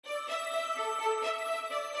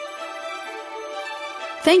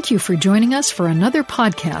Thank you for joining us for another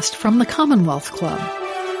podcast from the Commonwealth Club.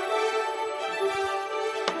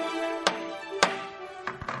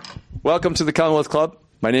 Welcome to the Commonwealth Club.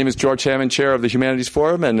 My name is George Hammond, Chair of the Humanities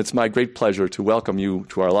Forum, and it's my great pleasure to welcome you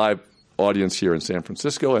to our live audience here in San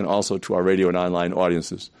Francisco and also to our radio and online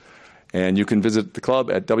audiences. And you can visit the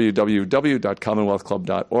club at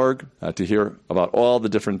www.commonwealthclub.org to hear about all the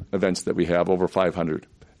different events that we have, over 500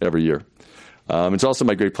 every year. It's also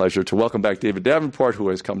my great pleasure to welcome back David Davenport, who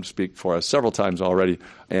has come to speak for us several times already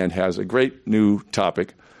and has a great new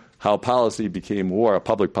topic, how policy became war,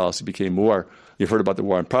 public policy became war. You've heard about the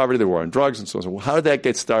war on poverty, the war on drugs, and so on. So how did that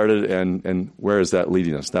get started, and where is that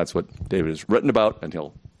leading us? That's what David has written about, and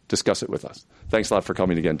he'll discuss it with us. Thanks a lot for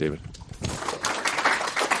coming again, David.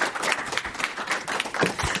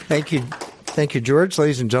 Thank you. Thank you, George.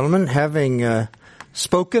 Ladies and gentlemen, having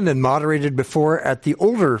spoken and moderated before at the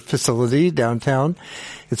older facility downtown,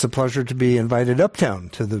 it's a pleasure to be invited uptown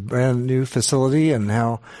to the brand new facility and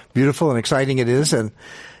how beautiful and exciting it is. And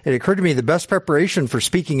it occurred to me the best preparation for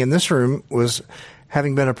speaking in this room was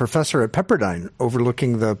having been a professor at Pepperdine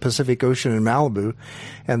overlooking the Pacific Ocean in Malibu.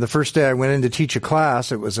 And the first day I went in to teach a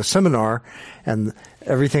class, it was a seminar, and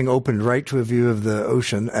everything opened right to a view of the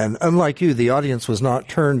ocean. And unlike you, the audience was not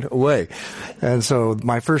turned away. And so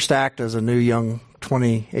my first act as a new young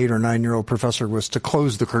 28 or 9-year-old professor was to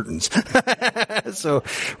close the curtains. So,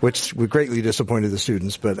 which greatly disappointed the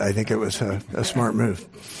students, but I think it was a smart move.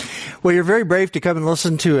 Well, you're very brave to come and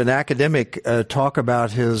listen to an academic talk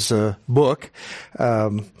about his book.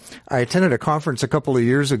 I attended a conference a couple of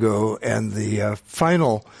years ago, and the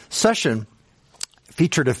final session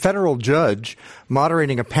featured a federal judge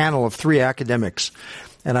moderating a panel of 3 academics.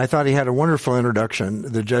 And I thought he had a wonderful introduction.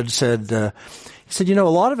 The judge said, he said, you know, a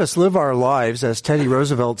lot of us live our lives, as Teddy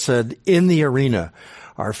Roosevelt said, in the arena,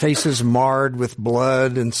 our faces marred with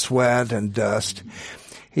blood and sweat and dust.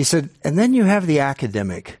 He said, and then you have the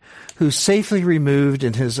academic who's safely removed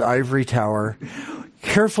in his ivory tower,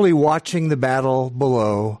 carefully watching the battle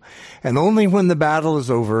below, and only when the battle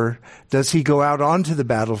is over does he go out onto the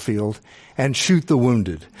battlefield and shoot the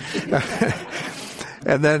wounded.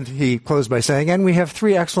 And then he closed by saying, and we have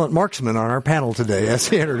 3 excellent marksmen on our panel today, as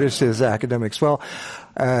he introduced his academics. Well,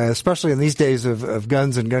 especially in these days of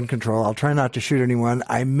guns and gun control, I'll try not to shoot anyone.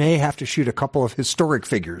 I may have to shoot a couple of historic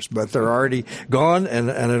figures, but they're already gone, and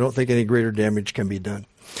I don't think any greater damage can be done.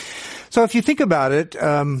 So if you think about it,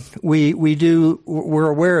 we're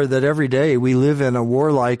aware that every day we live in a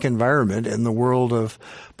warlike environment in the world of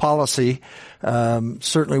policy.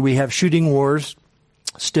 Certainly we have shooting wars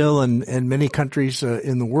still in many countries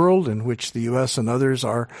in the world in which the U.S. and others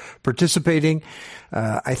are participating.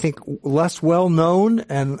 I think less well known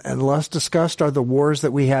and less discussed are the wars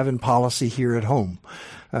that we have in policy here at home.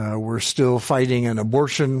 We're still fighting an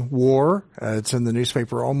abortion war. It's in the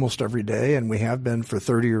newspaper almost every day, and we have been for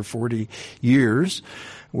 30 or 40 years.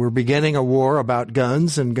 We're beginning a war about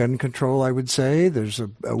guns and gun control, I would say. There's a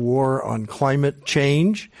war on climate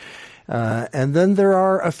change. And then there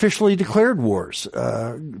are officially declared wars,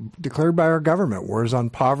 declared by our government. Wars on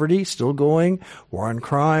poverty, still going. War on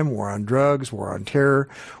crime, war on drugs, war on terror,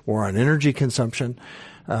 war on energy consumption.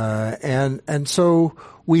 And so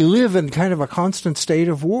we live in kind of a constant state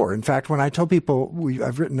of war. In fact, when I tell people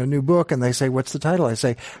I've written a new book and they say, what's the title? I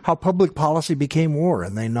say, How Public Policy Became War.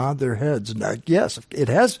 And they nod their heads. And yes, it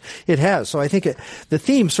has. So I think the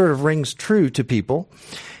theme sort of rings true to people.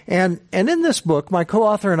 And in this book, my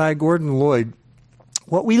co-author and I, Gordon Lloyd,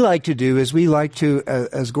 what we like to do is we like to,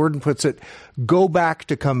 as Gordon puts it, go back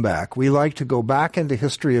to come back. We like to go back into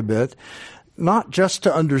history a bit, not just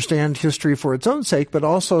to understand history for its own sake, but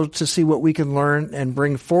also to see what we can learn and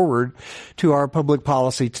bring forward to our public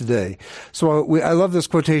policy today. So I love this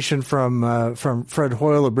quotation from Fred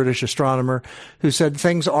Hoyle, a British astronomer, who said,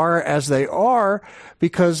 things are as they are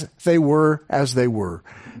because they were as they were.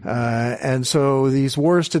 And so these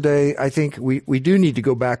wars today, I think we do need to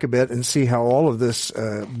go back a bit and see how all of this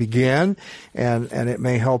began, and it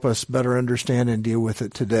may help us better understand and deal with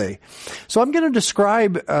it today. So I'm going to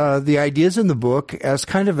describe the ideas in the book as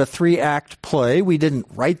kind of a 3-act play. We didn't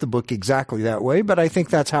write the book exactly that way, but I think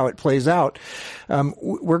that's how it plays out.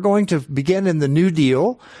 We're going to begin in the New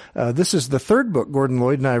Deal. This is the 3rd book Gordon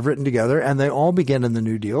Lloyd and I have written together, and they all begin in the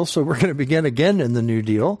New Deal. So we're going to begin again in the New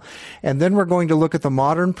Deal. And then we're going to look at the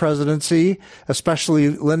modern presidency, especially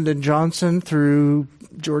Lyndon Johnson through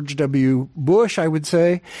George W. Bush, I would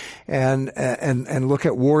say, and look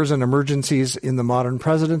at wars and emergencies in the modern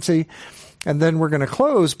presidency. And then we're going to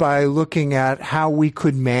close by looking at how we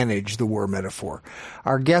could manage the war metaphor.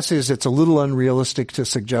 Our guess is it's a little unrealistic to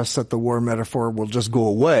suggest that the war metaphor will just go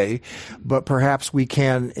away, but perhaps we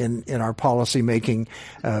can, in our policy making,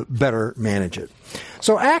 better manage it.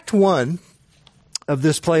 So Act 1 of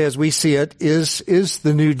this play as we see it is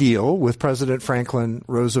the New Deal with President Franklin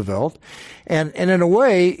Roosevelt. And in a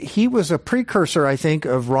way, he was a precursor, I think,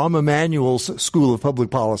 of Rahm Emanuel's School of Public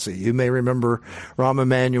Policy. You may remember Rahm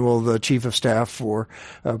Emanuel, the chief of staff for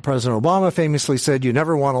President Obama, famously said, "You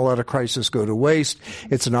never want to let a crisis go to waste.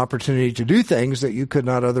 It's an opportunity to do things that you could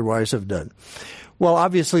not otherwise have done." Well,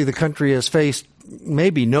 obviously, the country has faced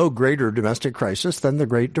maybe no greater domestic crisis than the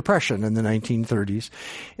Great Depression in the 1930s.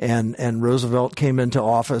 And Roosevelt came into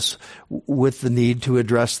office with the need to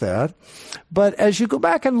address that. But as you go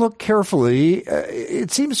back and look carefully,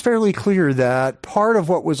 it seems fairly clear that part of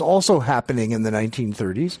what was also happening in the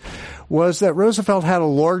 1930s was that Roosevelt had a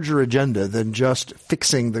larger agenda than just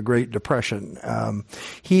fixing the Great Depression.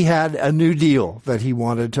 He had a New Deal that he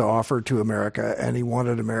wanted to offer to America, and he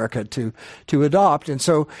wanted America to adopt. And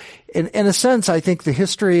so, in a sense, I think the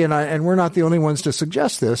history, and we're not the only ones to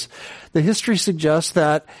suggest this, the history suggests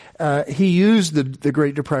that he used the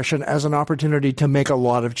Great Depression as an opportunity to make a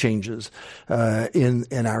lot of changes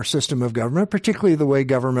in our system of government, particularly the way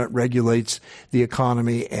government regulates the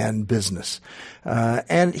economy and business.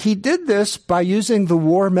 And he did this by using the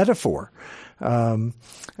war metaphor.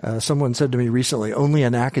 Someone said to me recently, only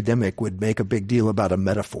an academic would make a big deal about a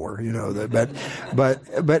metaphor,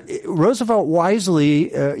 but Roosevelt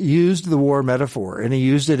wisely used the war metaphor, and he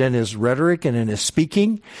used it in his rhetoric and in his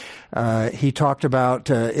speaking. He talked about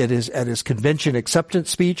it at his convention acceptance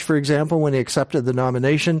speech, for example, when he accepted the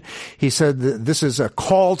nomination. He said that this is a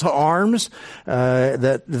call to arms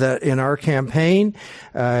that in our campaign.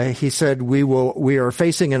 He said we are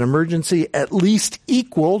facing an emergency at least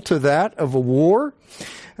equal to that of a war.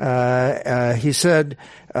 He said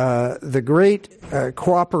the great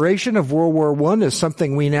cooperation of World War I is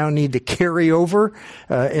something we now need to carry over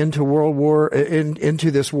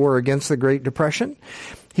into this war against the Great Depression.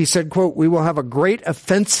 He said, quote, "We will have a great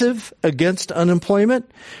offensive against unemployment."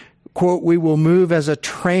 Quote, "We will move as a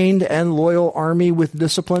trained and loyal army with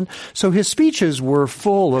discipline." So his speeches were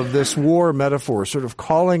full of this war metaphor, sort of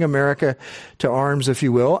calling America to arms, if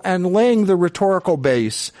you will, and laying the rhetorical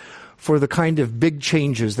base for the kind of big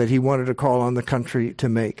changes that he wanted to call on the country to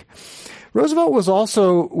make. Roosevelt was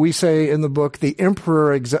also, we say in the book, the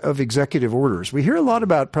emperor of executive orders. We hear a lot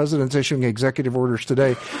about presidents issuing executive orders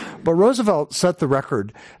today, but Roosevelt set the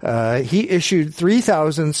record. He issued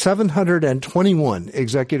 3,721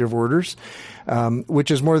 executive orders,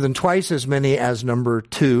 which is more than twice as many as number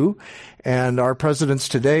 2. And our presidents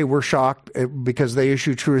today were shocked because they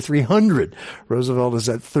issue 200 or 300. Roosevelt is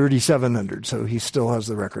at 3,700, so he still has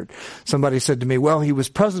the record. Somebody said to me, well, he was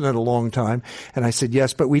president a long time. And I said,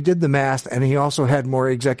 yes, but we did the math, and he also had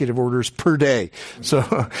more executive orders per day.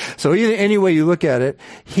 So any way you look at it,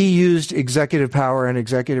 he used executive power and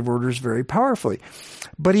executive orders very powerfully.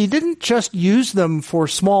 But he didn't just use them for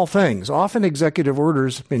small things. Often executive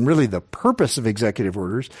orders, really the purpose of executive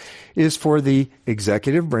orders is for the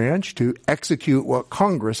executive branch to execute what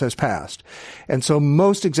Congress has passed. And so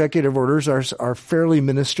most executive orders are fairly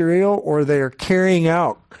ministerial, or they are carrying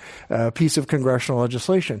out a piece of congressional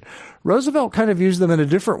legislation. Roosevelt kind of used them in a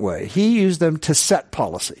different way. He used them to set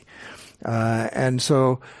policy. And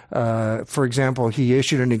so, for example, he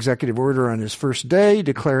issued an executive order on his first day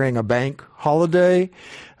declaring a bank holiday.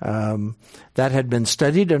 That had been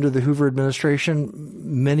studied under the Hoover administration.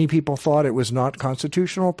 Many people thought it was not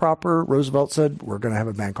constitutional proper. Roosevelt said, we're going to have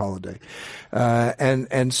a bank holiday.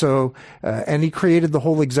 And so he created the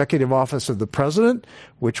whole executive office of the president,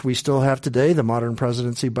 which we still have today, the modern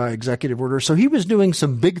presidency by executive order. So he was doing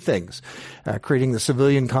some big things, creating the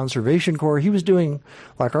Civilian Conservation Corps. He was doing,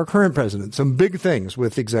 like our current president, some big things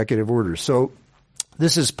with executive orders. So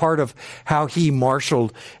this is part of how he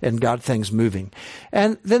marshaled and got things moving.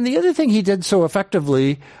 And then the other thing he did so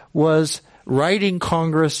effectively was riding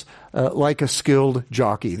Congress like a skilled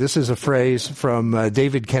jockey. This is a phrase from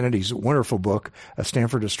David Kennedy's wonderful book, a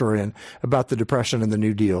Stanford historian, about the Depression and the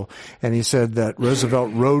New Deal. And he said that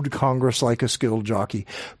Roosevelt rode Congress like a skilled jockey.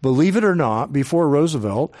 Believe it or not, before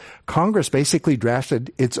Roosevelt, Congress basically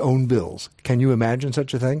drafted its own bills. Can you imagine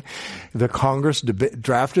such a thing? The Congress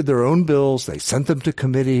drafted their own bills. They sent them to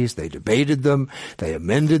committees. They debated them. They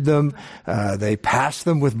amended them. They passed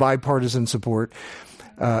them with bipartisan support.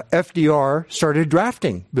 FDR started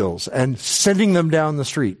drafting bills and sending them down the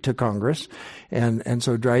street to Congress, and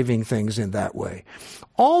so driving things in that way.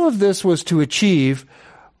 All of this was to achieve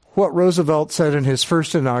what Roosevelt said in his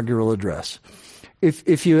first inaugural address: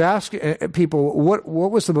 if you ask people what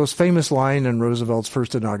was the most famous line in Roosevelt's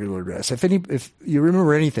first inaugural address, if you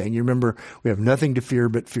remember anything, you remember we have nothing to fear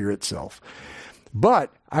but fear itself.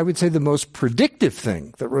 But I would say the most predictive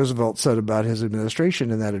thing that Roosevelt said about his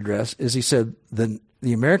administration in that address is he said the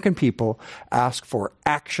American people ask for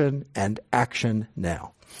action and action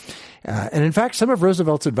now. And in fact, some of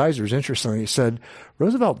Roosevelt's advisors, interestingly, said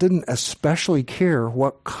Roosevelt didn't especially care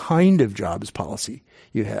what kind of jobs policy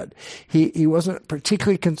you had. He wasn't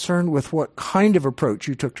particularly concerned with what kind of approach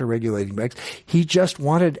you took to regulating banks. He just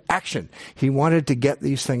wanted action. He wanted to get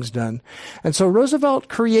these things done. And so Roosevelt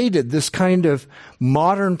created this kind of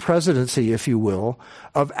modern presidency, if you will,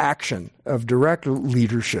 of action, of direct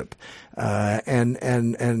leadership, and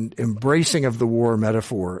embracing of the war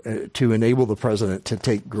metaphor to enable the president to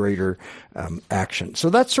take greater action. So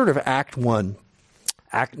that's sort of Act One,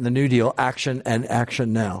 the New Deal, action and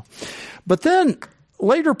action now. But then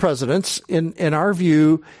later presidents, in our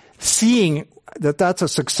view, seeing that that's a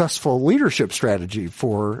successful leadership strategy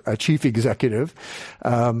for a chief executive,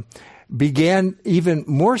 began even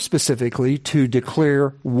more specifically to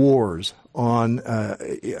declare wars on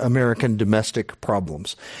American domestic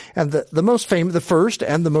problems. And the first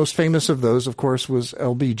and the most famous of those, of course, was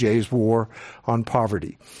LBJ's war on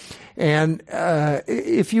poverty. And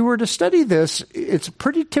if you were to study this, it's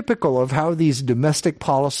pretty typical of how these domestic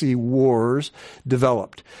policy wars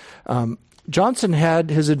developed. Johnson had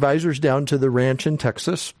his advisors down to the ranch in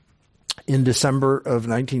Texas in December of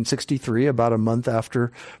 1963, about a month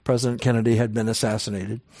after President Kennedy had been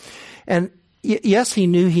assassinated. And yes, he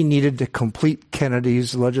knew he needed to complete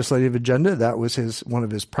Kennedy's legislative agenda. That was one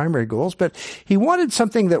of his primary goals. But he wanted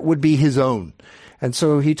something that would be his own. And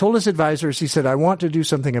so he told his advisors, he said, I want to do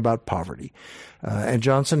something about poverty. And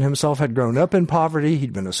Johnson himself had grown up in poverty.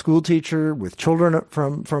 He'd been a school teacher with children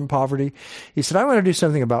from poverty. He said, I want to do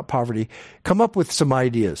something about poverty. Come up with some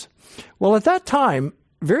ideas. Well, at that time,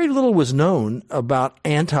 very little was known about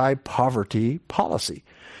anti-poverty policy.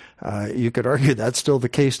 You could argue that's still the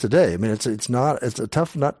case today. I mean, it's a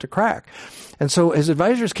tough nut to crack. And so his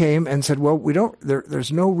advisors came and said, well,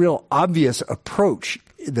 there's no real obvious approach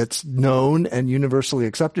that's known and universally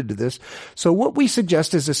accepted to this. So what we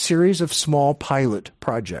suggest is a series of small pilot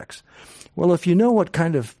projects. Well, if you know what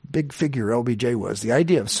kind of big figure LBJ was, the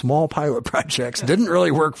idea of small pilot projects didn't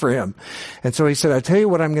really work for him. And so he said, I tell you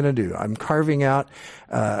what I'm going to do. I'm carving out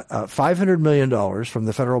 $500 million from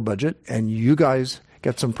the federal budget, and you guys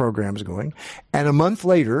get some programs going. And a month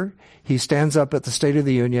later, he stands up at the State of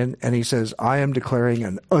the Union and he says, I am declaring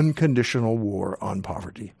an unconditional war on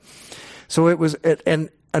poverty. So and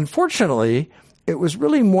unfortunately, it was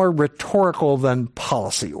really more rhetorical than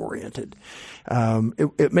policy oriented.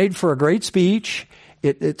 It made for a great speech.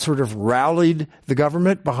 It sort of rallied the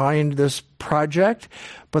government behind this project,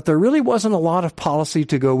 but there really wasn't a lot of policy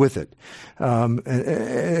to go with it.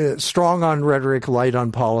 Strong on rhetoric, light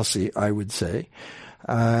on policy, I would say.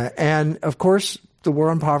 And of course, the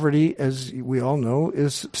war on poverty, as we all know,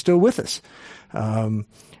 is still with us.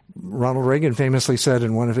 Ronald Reagan famously said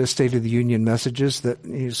in one of his State of the Union messages that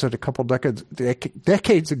he said a couple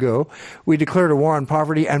decades ago, we declared a war on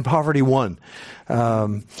poverty and poverty won.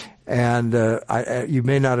 You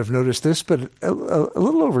may not have noticed this, but a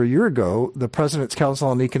little over a year ago, the President's Council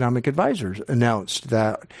on Economic Advisors announced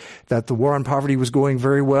that the war on poverty was going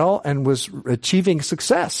very well and was achieving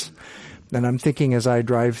success. And I'm thinking as I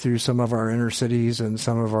drive through some of our inner cities and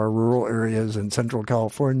some of our rural areas in Central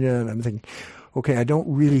California, and I'm thinking, okay, I don't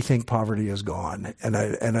really think poverty is gone, and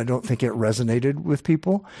I don't think it resonated with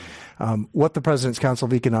people. What the President's Council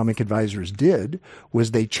of Economic Advisors did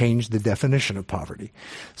was they changed the definition of poverty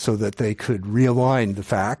so that they could realign the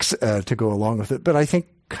facts to go along with it. But I think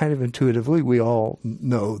kind of intuitively we all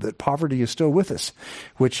know that poverty is still with us,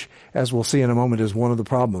 which, as we'll see in a moment, is one of the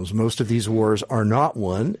problems. Most of these wars are not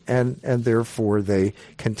won, and therefore they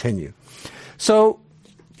continue. So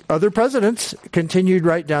other presidents continued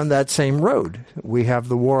right down that same road. We have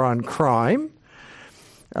the war on crime.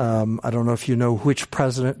 I don't know if you know which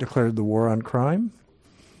president declared the war on crime.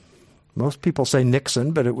 Most people say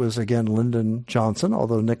Nixon, but it was, again, Lyndon Johnson,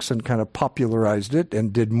 although Nixon kind of popularized it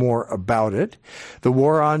and did more about it. The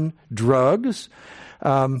war on drugs.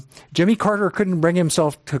 Jimmy Carter couldn't bring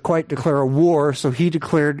himself to quite declare a war, so he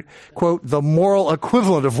declared, quote, the moral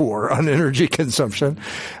equivalent of war on energy consumption.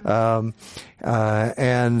 He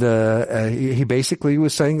basically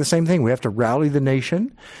was saying the same thing. We have to rally the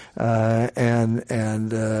nation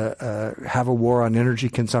and have a war on energy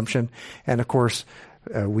consumption. And of course,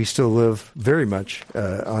 we still live very much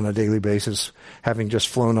on a daily basis, having just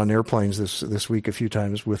flown on airplanes this week a few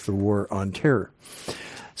times with the war on terror.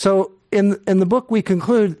 So in the book, we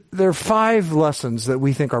conclude there are 5 lessons that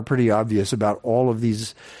we think are pretty obvious about all of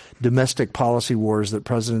these domestic policy wars that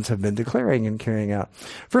presidents have been declaring and carrying out.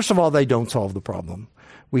 First of all, they don't solve the problem.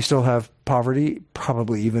 We still have poverty,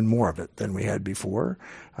 probably even more of it than we had before.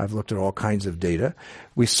 I've looked at all kinds of data.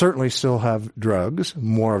 We certainly still have drugs,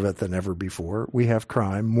 more of it than ever before. We have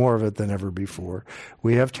crime, more of it than ever before.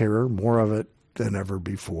 We have terror, more of it than ever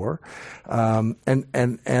before. And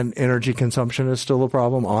energy consumption is still a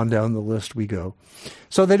problem. On down the list we go.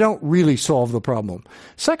 So they don't really solve the problem.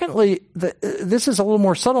 Secondly, this is a little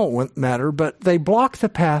more subtle matter, but they block the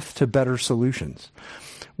path to better solutions.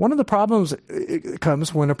 One of the problems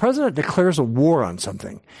comes when a president declares a war on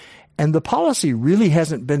something, and the policy really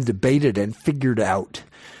hasn't been debated and figured out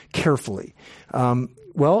carefully.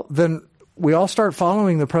 Well, then we all start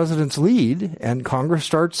following the president's lead, and Congress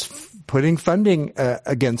starts putting funding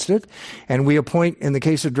against it, and we appoint, in the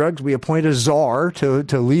case of drugs, we appoint a czar to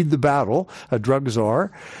lead the battle, a drug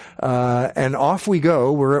czar, and off we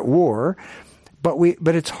go. We're at war,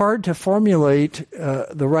 but it's hard to formulate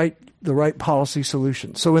the right policy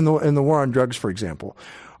solution. So in the war on drugs, for example,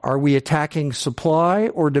 are we attacking supply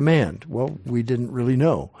or demand? Well, we didn't really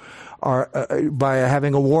know. By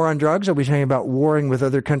having a war on drugs, are we talking about warring with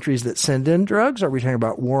other countries that send in drugs? Are we talking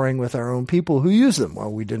about warring with our own people who use them?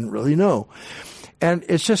 Well, we didn't really know. And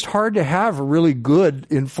it's just hard to have a really good,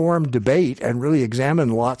 informed debate and really examine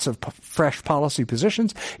lots of fresh policy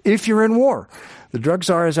positions if you're in war. The drug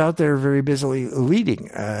czar is out there very busily leading,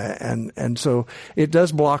 and so it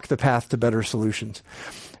does block the path to better solutions.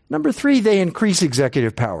 Number 3, they increase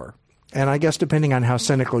executive power. And I guess depending on how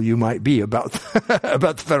cynical you might be about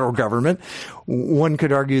the federal government, one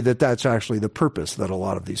could argue that that's actually the purpose that a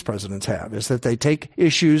lot of these presidents have, is that they take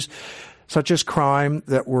issues such as crime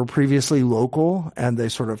that were previously local and they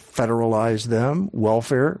sort of federalize them,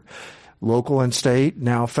 welfare, local and state,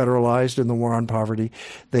 now federalized in the war on poverty.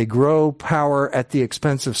 They grow power at the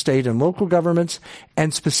expense of state and local governments,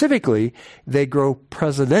 and specifically, they grow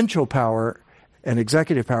presidential power and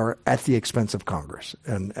executive power at the expense of Congress.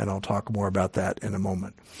 And I'll talk more about that in a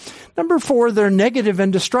moment. Number 4, they're negative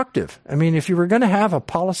and destructive. I mean, if you were going to have a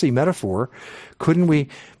policy metaphor, couldn't we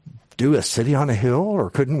do a city on a hill, or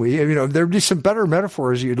couldn't we? There'd be some better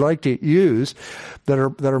metaphors you'd like to use that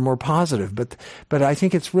are more positive. But I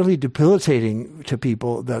think it's really debilitating to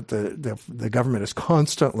people that the government is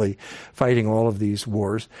constantly fighting all of these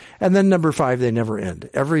wars. And then number 5, they never end.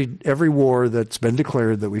 Every war that's been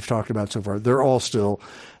declared that we've talked about so far, they're all still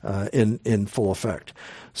in full effect.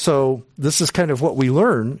 So this is kind of what we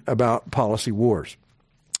learn about policy wars.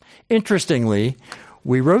 Interestingly,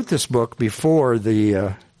 we wrote this book before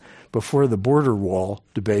the border wall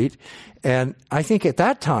debate. And I think at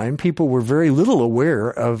that time, people were very little aware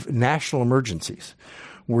of national emergencies.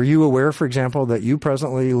 Were you aware, for example, that you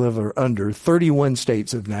presently live under 31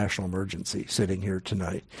 states of national emergency sitting here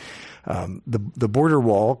tonight? The border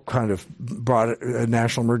wall kind of brought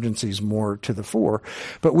national emergencies more to the fore.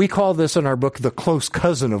 But we call this in our book the close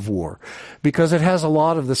cousin of war, because it has a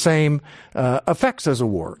lot of the same effects as a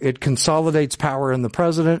war. It consolidates power in the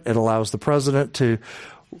president. It allows the president to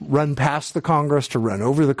run past the Congress, to run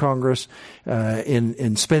over the Congress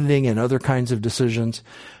in spending and other kinds of decisions.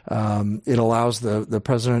 It allows the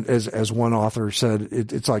president, as one author said,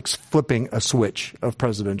 it's like flipping a switch of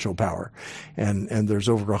presidential power. And there's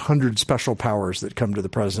over 100 special powers that come to the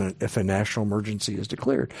president if a national emergency is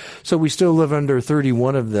declared. So we still live under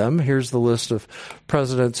 31 of them. Here's the list of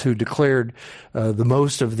presidents who declared the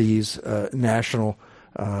most of these national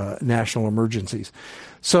emergencies.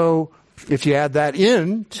 So if you add that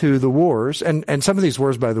in to the wars, and some of these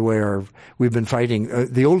wars, by the way, we've been fighting.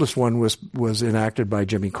 The oldest one was enacted by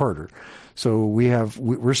Jimmy Carter. So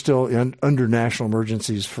we're still under national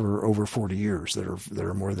emergencies for over 40 years that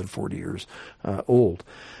are more than 40 years old.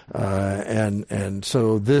 And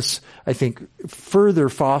so this, I think, further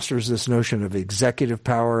fosters this notion of executive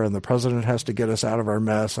power, and the president has to get us out of our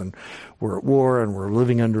mess, and we're at war and we're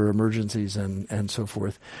living under emergencies and so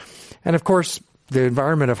forth. And of course, the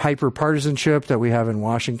environment of hyper-partisanship that we have in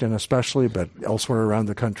Washington especially, but elsewhere around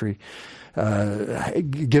the country,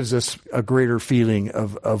 gives us a greater feeling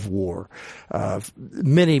of war.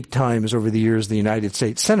 Many times over the years, the United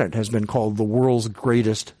States Senate has been called the world's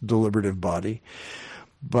greatest deliberative body.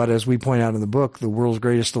 But as we point out in the book, the world's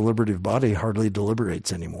greatest deliberative body hardly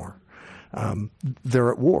deliberates anymore.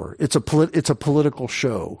 They're at war. It's a political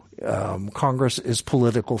show. Congress is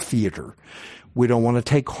political theater. We don't want to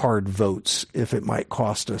take hard votes if it might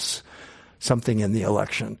cost us something in the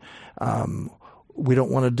election. we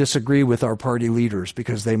don't want to disagree with our party leaders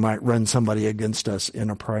because they might run somebody against us in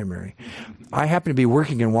a primary. I happen to be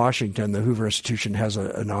working in Washington. The Hoover Institution has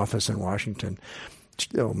an office in Washington,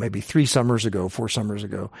 maybe 4 summers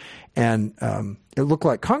ago. And it looked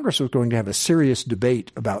like Congress was going to have a serious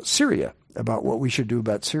debate about Syria, about what we should do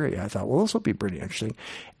about Syria. I thought, well, this will be pretty interesting.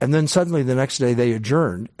 And then suddenly the next day they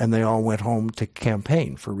adjourned and they all went home to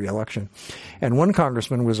campaign for re-election. And one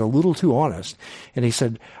congressman was a little too honest. And he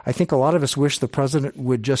said, I think a lot of us wish the president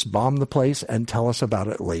would just bomb the place and tell us about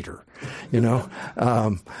it later.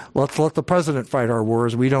 Let's let the president fight our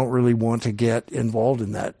wars. We don't really want to get involved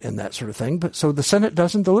in that sort of thing. But so the Senate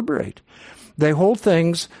doesn't deliberate. They hold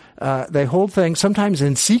things sometimes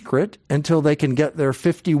in secret until they can get their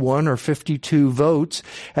 51 or 52 votes,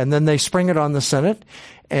 and then they spring it on the Senate,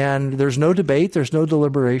 and there's no debate, there's no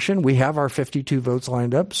deliberation. We have our 52 votes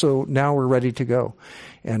lined up, so now we're ready to go.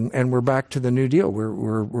 And we're back to the New Deal.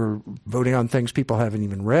 We're voting on things people haven't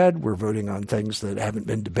even read. We're voting on things that haven't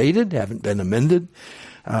been debated, haven't been amended.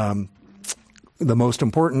 The most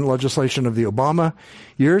important legislation of the Obama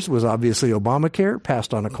years was obviously Obamacare,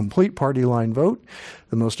 passed on a complete party line vote.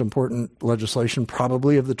 The most important legislation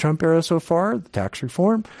probably of the Trump era so far, the tax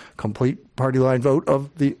reform, complete party line vote of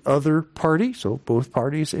the other party. So both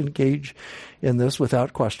parties engage in this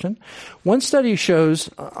without question. One study shows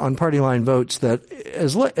on party line votes that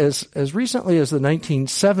as recently as the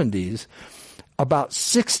 1970s, about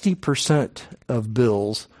 60% of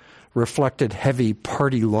bills reflected heavy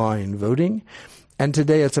party line voting, and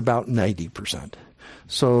today it's about 90%.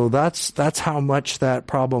 So that's how much that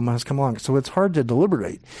problem has come along. So it's hard to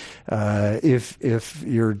deliberate if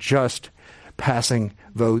you're just passing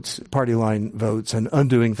votes, party line votes, and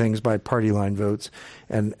undoing things by party line votes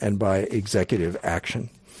and by executive action.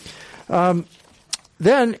 Then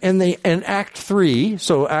in Act 3,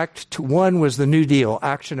 so Act 1 was the New Deal,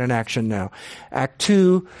 action and action now. Act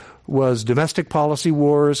 2 was domestic policy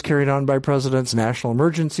wars carried on by presidents, national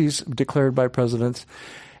emergencies declared by presidents.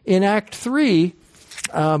 In Act 3,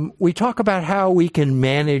 we talk about how we can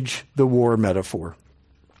manage the war metaphor.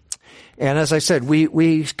 And as I said,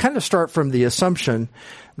 we kind of start from the assumption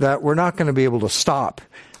that we're not going to be able to stop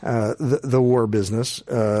the war business,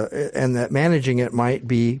 and that managing it might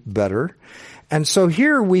be better. And so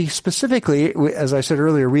here we specifically, as I said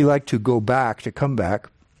earlier, we like to come back.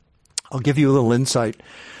 I'll give you a little insight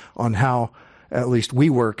on how at least we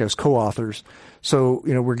work as co-authors. So,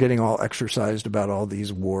 we're getting all exercised about all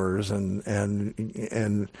these wars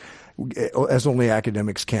and as only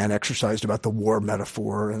academics can, exercised about the war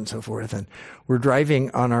metaphor and so forth. And we're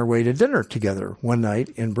driving on our way to dinner together one night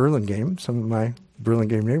in Burlingame. Some of my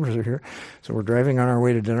Burlingame neighbors are here. So we're driving on our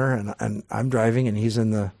way to dinner, and I'm driving and he's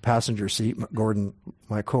in the passenger seat, Gordon,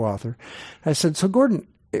 my co-author. I said, so Gordon,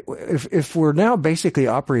 if we're now basically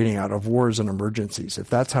operating out of wars and emergencies, if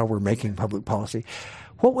that's how we're making public policy,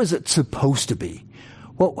 what was it supposed to be?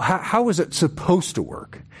 How was it supposed to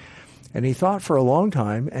work? And he thought for a long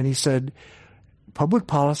time, and he said, public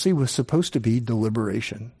policy was supposed to be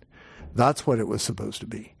deliberation. That's what it was supposed to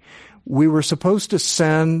be. We were supposed to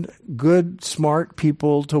send good, smart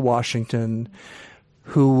people to Washington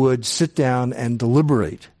who would sit down and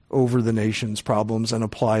deliberate over the nation's problems and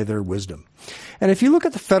apply their wisdom. And if you look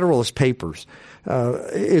at the Federalist Papers,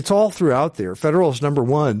 it's all throughout there. Federalist number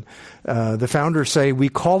 1, the founders say, we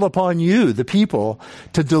call upon you, the people,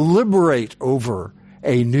 to deliberate over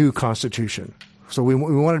a new constitution. So we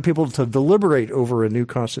wanted people to deliberate over a new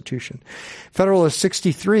constitution. Federalist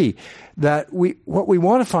 63, what we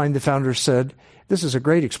want to find, the founders said, this is a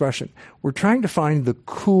great expression, we're trying to find the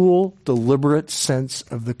cool, deliberate sense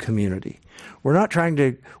of the community. We're not trying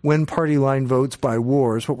to win party line votes by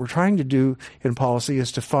wars. What we're trying to do in policy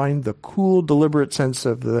is to find the cool, deliberate sense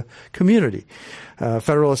of the community.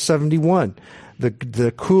 Federalist 71,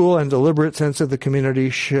 the cool and deliberate sense of the community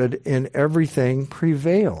should in everything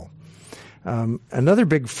prevail. Another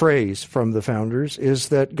big phrase from the founders is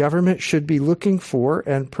that government should be looking for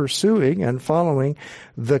and pursuing and following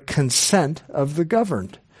the consent of the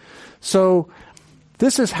governed. So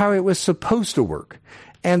this is how it was supposed to work.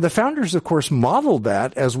 And the founders, of course, modeled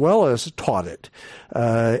that as well as taught it.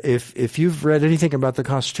 If you've read anything about the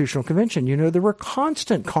Constitutional Convention, there were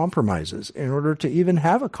constant compromises in order to even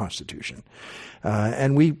have a constitution.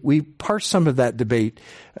 And we parse some of that debate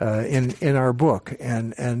in our book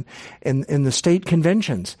and in the state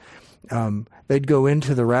conventions. They'd go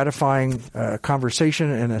into the ratifying conversation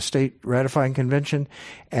in a state ratifying convention,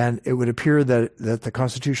 and it would appear that the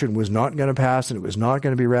Constitution was not going to pass and it was not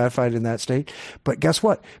going to be ratified in that state. But guess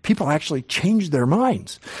what? People actually changed their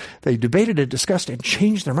minds. They debated it, discussed it, and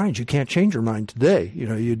changed their minds. You can't change your mind today.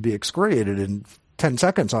 You'd be excoriated in 10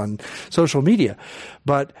 seconds on social media.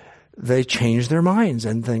 But they changed their minds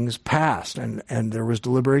and things passed, and there was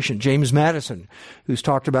deliberation. James Madison, who's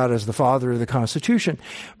talked about as the father of the Constitution,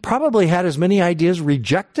 probably had as many ideas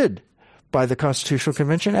rejected by the Constitutional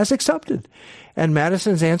Convention as accepted. And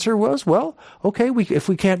Madison's answer was, well, okay, if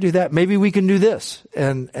we can't do that, maybe we can do this.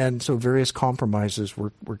 And so various compromises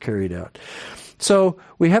were carried out. So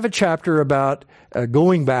we have a chapter about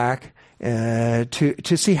going back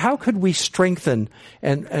to see how could we strengthen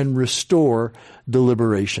and restore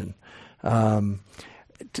deliberation.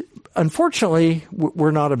 Unfortunately,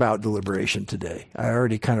 we're not about deliberation today. I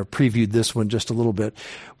already kind of previewed this one just a little bit.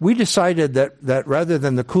 We decided that rather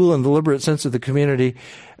than the cool and deliberate sense of the community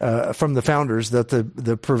from the founders, that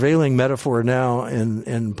the prevailing metaphor now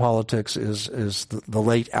in politics is the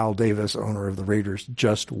late Al Davis, owner of the Raiders,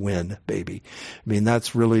 just win, baby. I mean,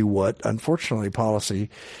 that's really what, unfortunately, policy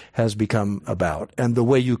has become about. And the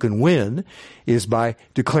way you can win is by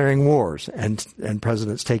declaring wars and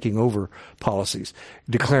presidents taking over policies,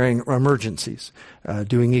 declaring emergencies,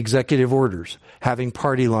 doing executive orders, having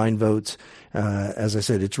party line votes. As I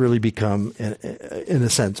said, it's really become, in a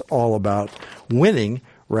sense, all about winning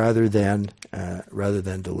rather than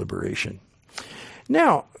deliberation.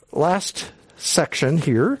 Now, last section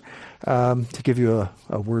here, to give you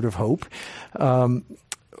a word of hope.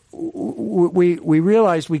 We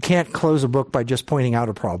realize we can't close a book by just pointing out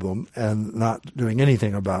a problem and not doing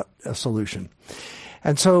anything about a solution.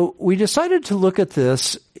 And so we decided to look at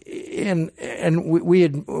this and we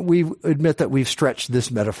admit that we've stretched this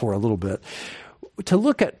metaphor a little bit, to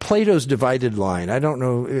look at Plato's divided line. I don't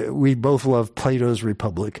know, we both love Plato's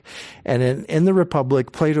Republic. And in the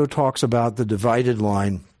Republic, Plato talks about the divided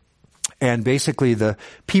line. And basically the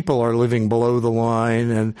people are living below the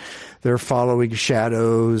line and they're following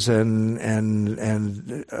shadows and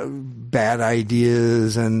bad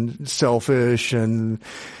ideas and selfish and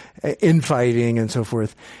infighting and so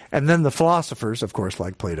forth. And then the philosophers, of course,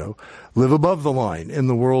 like Plato, live above the line in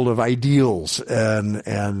the world of ideals.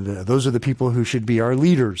 And those are the people who should be our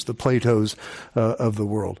leaders, the Platos of the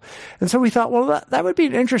world. And so we thought, well, that would be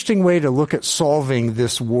an interesting way to look at solving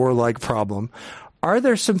this warlike problem. Are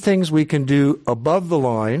there some things we can do above the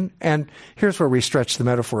line? And here's where we stretch the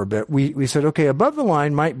metaphor a bit. We said, okay, above the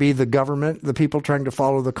line might be the government, the people trying to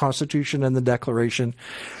follow the Constitution and the Declaration.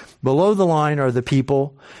 Below the line are the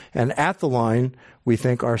people. And at the line, we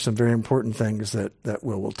think, are some very important things that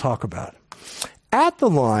we'll talk about. At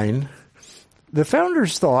the line, the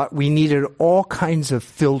founders thought we needed all kinds of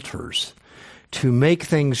filters to make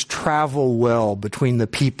things travel well between the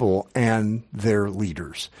people and their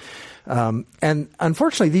leaders. And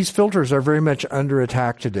unfortunately, these filters are very much under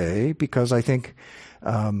attack today because I think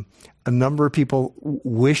a number of people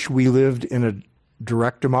wish we lived in a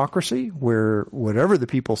direct democracy where whatever the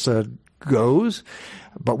people said goes,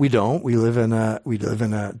 but we don't. We live in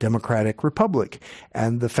a democratic republic,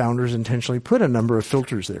 and the founders intentionally put a number of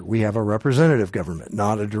filters there. We have a representative government,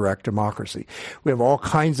 not a direct democracy. We have all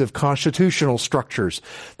kinds of constitutional structures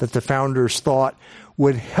that the founders thought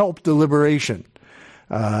would help deliberation.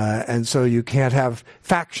 And so you can't have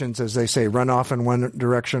factions, as they say, run off in one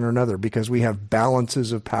direction or another, because we have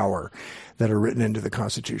balances of power that are written into the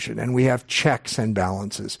Constitution, and we have checks and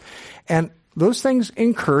balances. And those things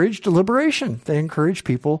encourage deliberation. They encourage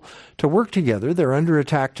people to work together. They're under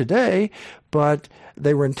attack today, but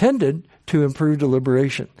they were intended to improve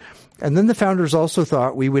deliberation. And then the founders also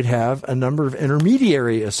thought we would have a number of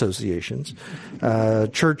intermediary associations,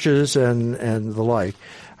 churches and the like.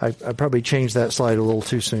 I probably changed that slide a little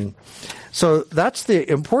too soon. So that's the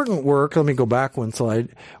important work. Let me go back one slide.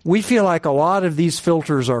 We feel like a lot of these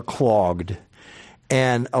filters are clogged,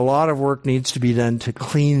 and a lot of work needs to be done to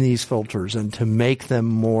clean these filters and to make them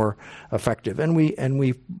more effective. And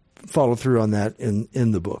we follow through on that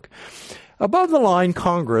in the book. Above the line,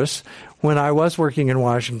 Congress, when I was working in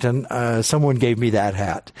Washington, someone gave me that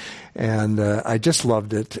hat. And I just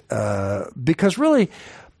loved it because really,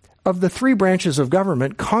 of the three branches of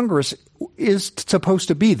government, Congress is supposed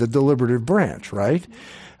to be the deliberative branch, right?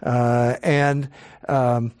 In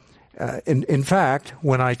fact,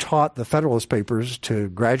 when I taught the Federalist Papers to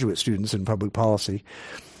graduate students in public policy,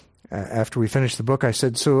 after we finished the book, I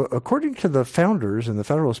said, so according to the founders in the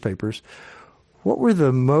Federalist Papers, what were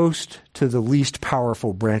the most to the least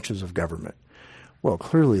powerful branches of government? Well,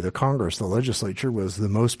 clearly the Congress, the legislature, was the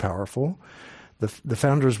most powerful. The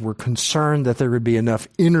founders were concerned that there would be enough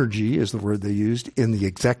energy, is the word they used, in the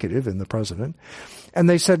executive, in the president. And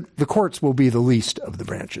they said the courts will be the least of the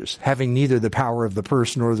branches. Having neither the power of the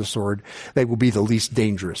purse nor the sword, they will be the least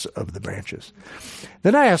dangerous of the branches.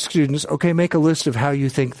 Then I asked students, okay, make a list of how you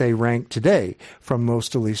think they rank today from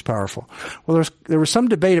most to least powerful. Well, there was some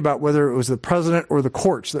debate about whether it was the president or the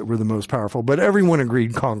courts that were the most powerful, but everyone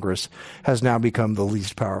agreed Congress has now become the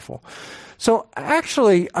least powerful. So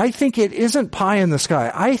actually, I think it isn't pie in the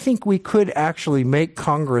sky. I think we could actually make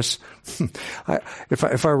Congress,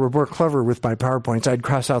 if I were more clever with my PowerPoints, I'd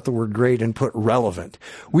cross out the word great and put relevant.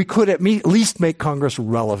 We could at least make Congress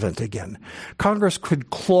relevant again. Congress could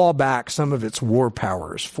claw back some of its war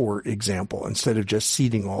powers, for example, instead of just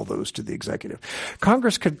ceding all those to the executive.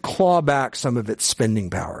 Congress could claw back some of its spending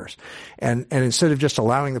powers. And instead of just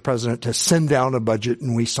allowing the president to send down a budget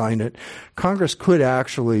and we sign it, Congress could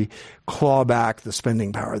actually claw back the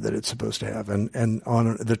spending power that it's supposed to have and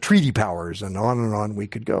on the treaty powers and on we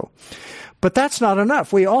could go. But that's not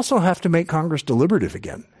enough. We also have to make Congress deliberative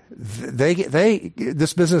again.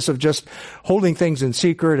 This business of just holding things in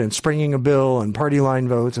secret and springing a bill and party line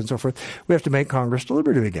votes and so forth, we have to make Congress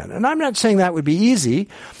deliberative again. And I'm not saying that would be easy,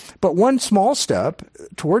 but one small step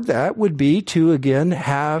toward that would be to again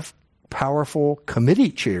have powerful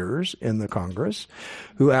committee chairs in the Congress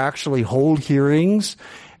who actually hold hearings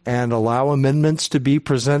and allow amendments to be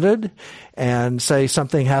presented and say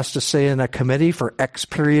something has to stay in a committee for X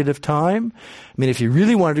period of time. I mean, if you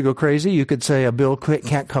really wanted to go crazy, you could say a bill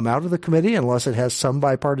can't come out of the committee unless it has some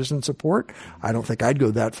bipartisan support. I don't think I'd go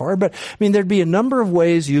that far, but I mean, there'd be a number of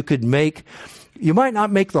ways you could you might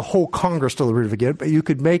not make the whole Congress deliberative again, but you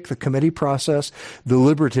could make the committee process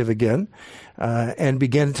deliberative again, and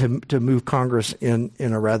begin to move Congress in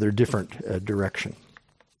a rather different direction.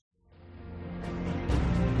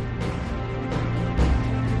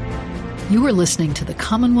 You are listening to the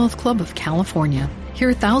Commonwealth Club of California.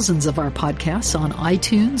 Hear thousands of our podcasts on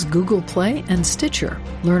iTunes, Google Play, and Stitcher.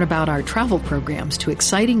 Learn about our travel programs to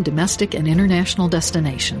exciting domestic and international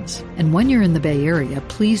destinations. And when you're in the Bay Area,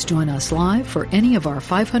 please join us live for any of our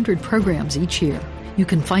 500 programs each year. You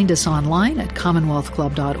can find us online at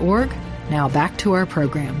commonwealthclub.org. Now back to our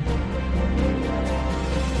program.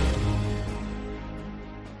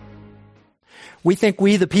 We think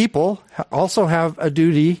we, the people, also have a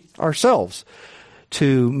duty ourselves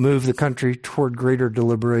to move the country toward greater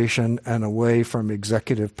deliberation and away from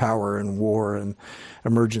executive power and war and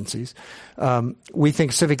emergencies. We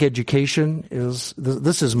think civic education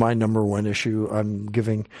this is my number one issue. I'm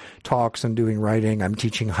giving talks and doing writing. I'm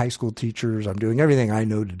teaching high school teachers. I'm doing everything I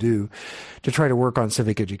know to do to try to work on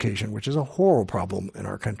civic education, which is a horrible problem in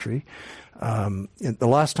our country. The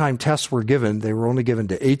last time tests were given, they were only given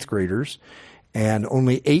to 8th graders. And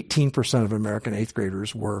only 18% of American 8th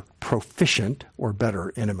graders were proficient or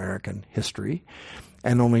better in American history.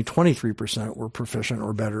 And only 23% were proficient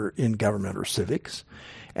or better in government or civics.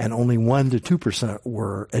 And only 1% to 2%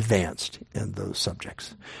 were advanced in those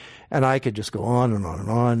subjects. And I could just go on and on and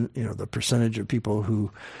on. You know, the percentage of people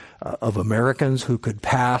of Americans who could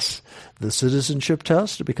pass the citizenship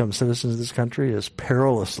test to become citizens of this country is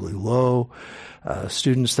perilously low.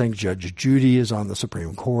 Students think Judge Judy is on the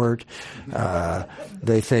Supreme Court.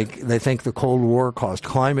 They think the Cold War caused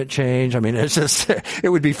climate change. I mean, it's just, it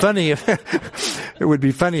would be funny if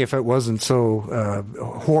it wasn't so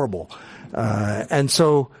horrible. And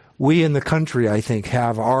so we in the country, I think,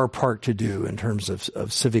 have our part to do in terms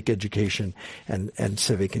of civic education and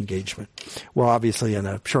civic engagement. Well, obviously, in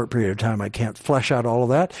a short period of time, I can't flesh out all of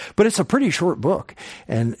that, but it's a pretty short book.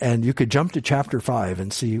 And you could jump to chapter 5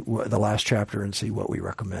 and see the last chapter and see what we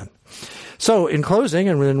recommend. So in closing,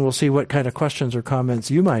 and then we'll see what kind of questions or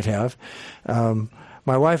comments you might have,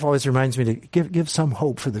 my wife always reminds me to give some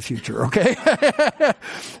hope for the future, okay?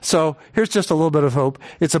 So here's just a little bit of hope.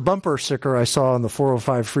 It's a bumper sticker I saw on the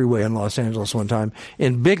 405 freeway in Los Angeles one time.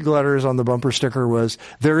 In big letters on the bumper sticker was,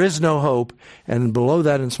 "There is no hope," and below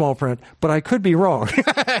that in small print, "But I could be wrong."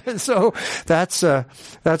 So that's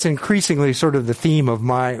increasingly sort of the theme of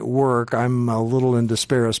my work. I'm a little in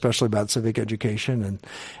despair, especially about civic education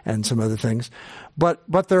and some other things.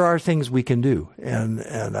 But there are things we can do, and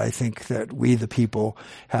I think that we, the people,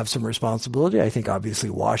 have some responsibility. I think obviously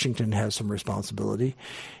Washington has some responsibility,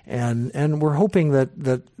 and we're hoping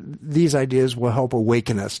that these ideas will help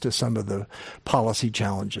awaken us to some of the policy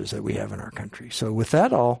challenges that we have in our country. So with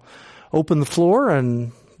that, I'll open the floor,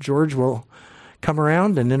 and George will come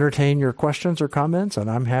around and entertain your questions or comments,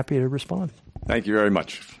 and I'm happy to respond. Thank you very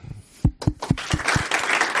much.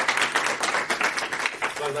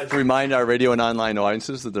 I'd like to remind our radio and online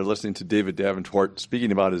audiences that they're listening to David Davenport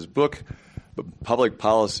speaking about his book, public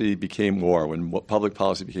policy became war, when public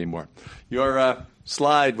policy became war. Your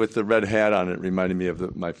slide with the red hat on it reminded me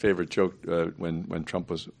of my favorite joke when Trump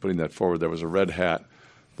was putting that forward. There was a red hat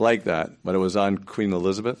like that, but it was on Queen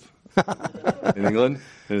Elizabeth in England,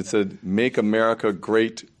 and it said, "Make America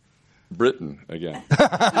Great Britain again."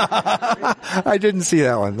 I didn't see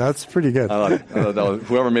that one. That's pretty good. I thought that was,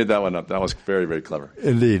 whoever made that one up, that was very, very clever.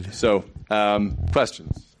 Indeed. So,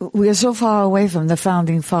 questions? We are so far away from the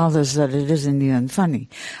founding fathers that it isn't even funny.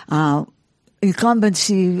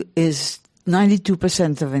 Incumbency is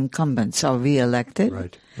 92% of incumbents are re-elected.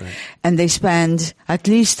 Right. And they spend at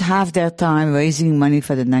least half their time raising money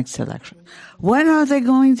for the next election. When are they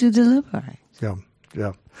going to deliberate?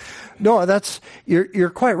 Yeah. No, you're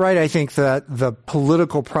quite right. I think that the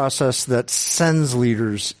political process that sends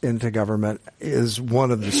leaders into government is one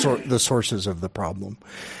of the sources of the problem.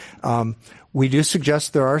 We do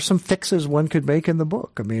suggest there are some fixes one could make in the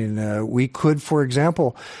book. I mean, we could, for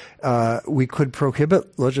example, we could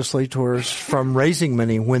prohibit legislators from raising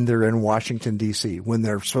money when they're in Washington, D.C., when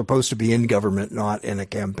they're supposed to be in government, not in a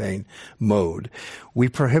campaign mode. We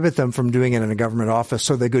prohibit them from doing it in a government office,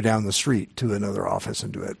 so they go down the street to another office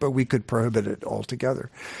and do it. But we could prohibit it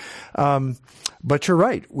altogether. But you're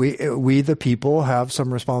right. We the people have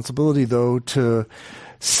some responsibility, though, to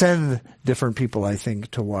send different people, I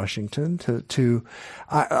think, to Washington.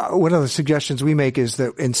 One of the suggestions we make is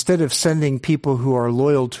that instead of sending people who are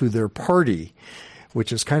loyal to their party,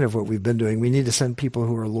 which is kind of what we've been doing, we need to send people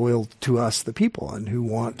who are loyal to us, the people, and who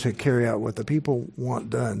want to carry out what the people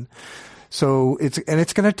want done. So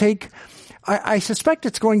it's going to take, I suspect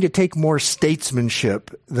it's going to take more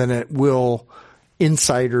statesmanship than it will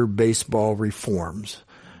insider baseball reforms.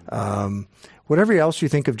 Whatever else you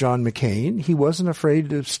think of John McCain, he wasn't afraid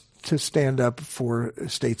to stand up for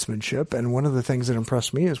statesmanship. And one of the things that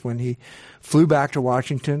impressed me is when he flew back to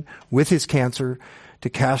Washington with his cancer to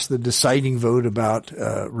cast the deciding vote about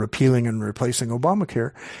repealing and replacing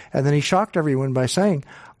Obamacare. And then he shocked everyone by saying,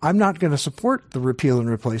 I'm not going to support the repeal and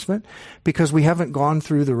replacement because we haven't gone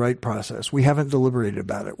through the right process. We haven't deliberated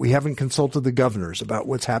about it. We haven't consulted the governors about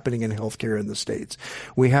what's happening in healthcare in the states.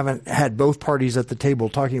 We haven't had both parties at the table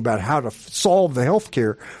talking about how to solve the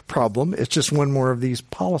healthcare problem. It's just one more of these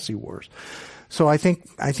policy wars. So I think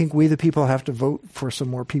we the people have to vote for some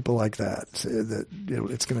more people like that.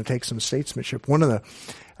 It's going to take some statesmanship. One of the,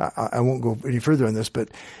 I won't go any further on this, but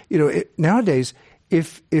nowadays,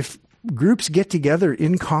 if groups get together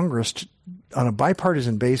in Congress on a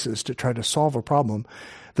bipartisan basis to try to solve a problem,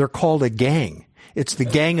 they're called a gang. It's the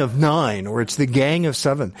Gang of Nine, or it's the Gang of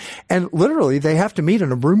Seven, and literally they have to meet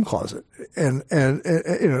in a broom closet and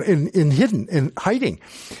in hiding.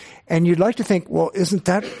 And you'd like to think, well, isn't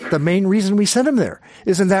that the main reason we sent them there?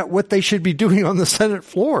 Isn't that what they should be doing on the Senate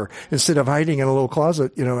floor instead of hiding in a little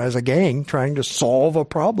closet, as a gang trying to solve a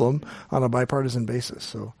problem on a bipartisan basis?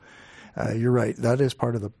 So you're right. That is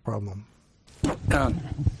part of the problem.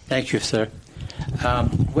 Thank you, sir.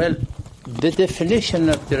 Well, the definition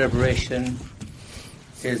of deliberation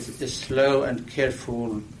is a slow and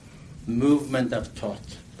careful movement of thought,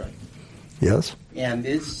 right? Yes. And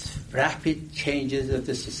it's rapid changes of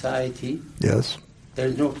the society. Yes.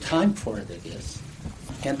 There's no time for it, I guess.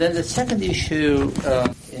 And then the second issue,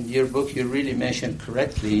 in your book, you really mentioned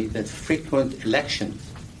correctly that frequent elections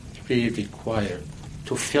really require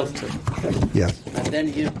to filter. Yeah. And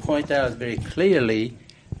then you point out very clearly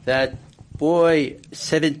that,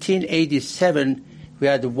 1787, we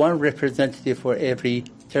had one representative for every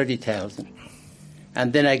 30,000.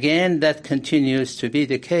 And then again, that continues to be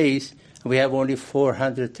the case. We have only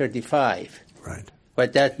 435. Right.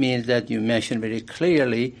 But that means that you mentioned very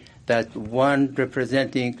clearly that one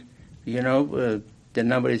representing, the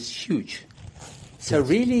number is huge. So yes.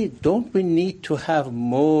 Really, don't we need to have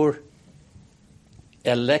more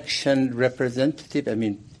election representative?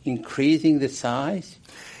 Increasing the size?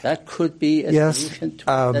 That could be a solution to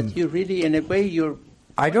that. You really, in a way,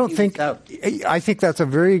 I think that's a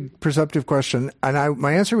very perceptive question. And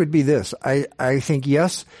my answer would be this. I think,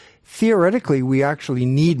 yes, theoretically, we actually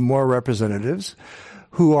need more representatives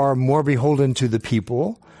who are more beholden to the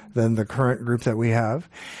people than the current group that we have.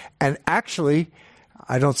 And actually,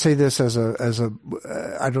 I don't say this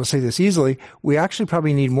I don't say this easily. We actually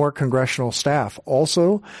probably need more congressional staff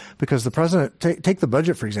also, because the president, take the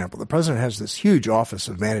budget, for example. The president has this huge office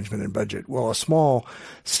of management and budget. Well, a small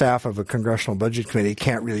staff of a congressional budget committee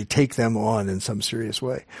can't really take them on in some serious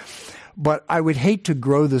way. But I would hate to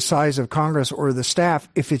grow the size of Congress or the staff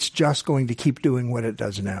if it's just going to keep doing what it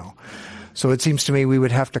does now. So it seems to me we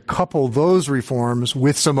would have to couple those reforms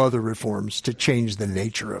with some other reforms to change the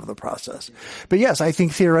nature of the process. But yes, I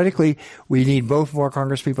think theoretically we need both more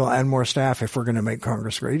Congress people and more staff if we're going to make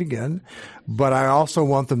Congress great again. But I also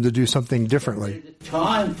want them to do something differently. There's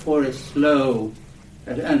time for a slow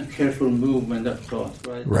and careful movement of thought,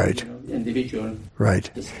 right? Right. Individual. Right.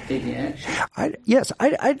 Just taking action.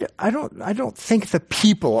 I don't think the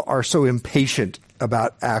people are so impatient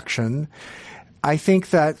about action. I think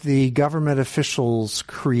that the government officials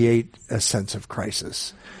create a sense of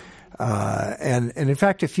crisis. And in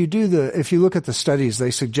fact, if you look at the studies, they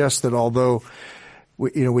suggest that although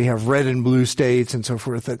we have red and blue states and so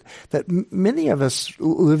forth, that many of us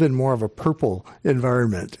live in more of a purple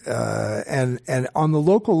environment. And on the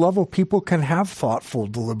local level, people can have thoughtful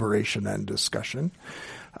deliberation and discussion.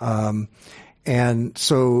 And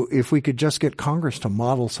so if we could just get Congress to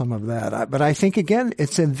model some of that. But I think, again,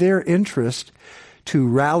 it's in their interest to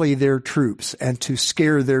rally their troops and to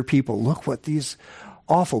scare their people. Look what these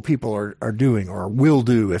awful people are doing or will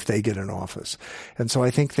do if they get in office. And so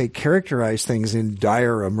I think they characterize things in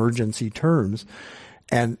dire emergency terms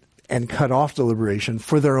and cut off deliberation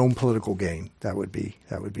for their own political gain. That would be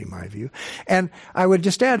my view. And I would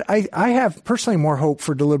just add, I have personally more hope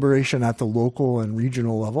for deliberation at the local and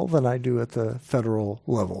regional level than I do at the federal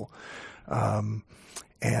level. There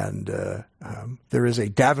is a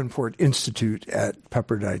Davenport Institute at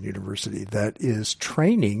Pepperdine University that is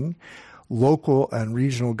training local and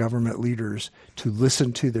regional government leaders to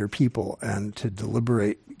listen to their people and to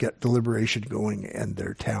get deliberation going in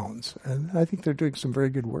their towns. And I think they're doing some very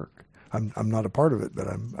good work. I'm not a part of it, but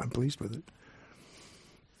I'm pleased with it.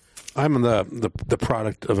 I'm the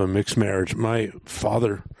product of a mixed marriage. My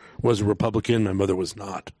father was a Republican. My mother was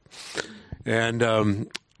not. And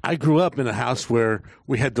I grew up in a house where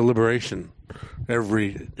we had deliberation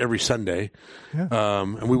every Sunday,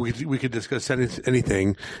 and we could discuss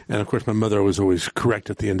anything. And of course, my mother was always correct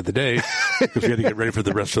at the end of the day because we had to get ready for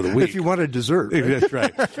the rest of the week. If you wanted dessert, right? That's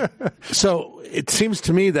right. So it seems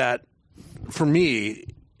to me that, for me,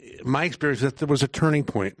 my experience is that there was a turning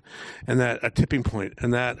point, and that a tipping point,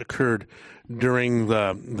 and that occurred during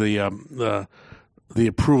the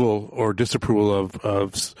approval or disapproval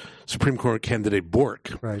of Supreme Court candidate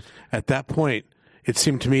Bork. Right. At that point, it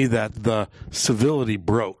seemed to me that the civility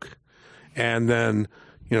broke, and then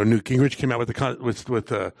Newt Gingrich came out with the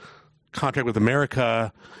contract with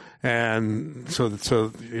America, and so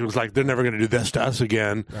it was like they're never going to do this to us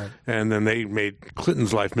again. Right. And then they made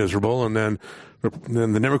Clinton's life miserable, and then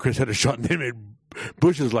the Democrats had a shot, and they made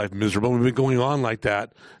Bush's life miserable. We've been going on like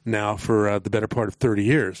that now for the better part of 30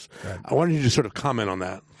 years. Right. I wanted you to sort of comment on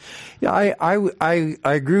that. Yeah, I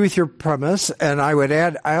agree with your premise, and I would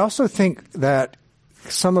add, I also think that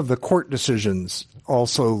some of the court decisions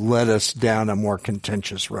also led us down a more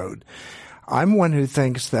contentious road. I'm one who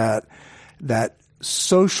thinks that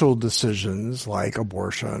social decisions like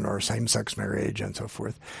abortion or same-sex marriage and so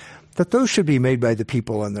forth, that those should be made by the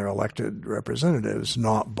people and their elected representatives,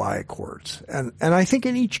 not by courts. And I think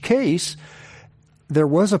in each case, there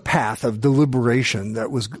was a path of deliberation that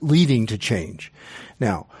was leading to change.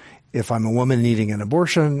 Now, if I'm a woman needing an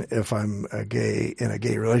abortion, if I'm in a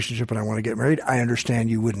gay relationship and I want to get married, I understand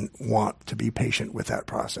you wouldn't want to be patient with that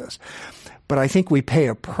process. But I think we pay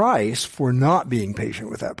a price for not being patient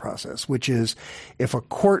with that process, which is if a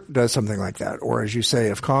court does something like that, or as you say,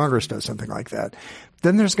 if Congress does something like that,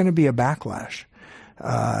 then there's going to be a backlash.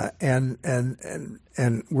 And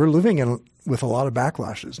we're living with a lot of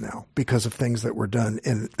backlashes now because of things that were done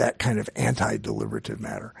in that kind of anti-deliberative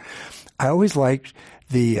manner. I always liked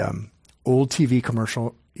the old TV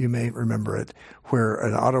commercial, you may remember it, where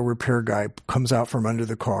an auto repair guy comes out from under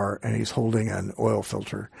the car and he's holding an oil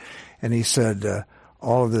filter. And he said,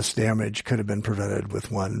 all of this damage could have been prevented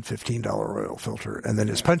with one $15 oil filter. And then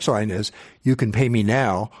his punchline is, you can pay me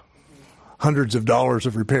now hundreds of dollars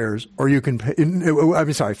of repairs, or you can pay,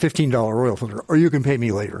 $15 oil filter, or you can pay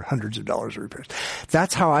me later hundreds of dollars of repairs.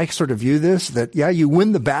 That's how I sort of view this, that, yeah, you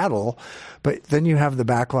win the battle, but then you have the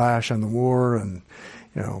backlash and the war, and,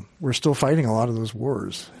 we're still fighting a lot of those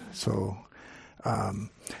wars. So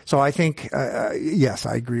I think, yes,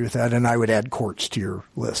 I agree with that, and I would add courts to your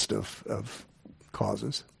list of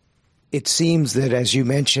causes. It seems that, as you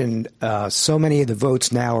mentioned, so many of the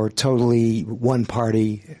votes now are totally one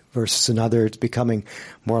party versus another. It's becoming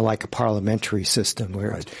more like a parliamentary system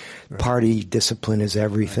where party discipline is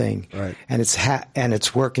everything. Right. And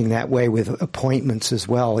it's working that way with appointments as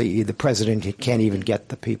well. The president can't even get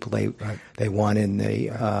the people they want in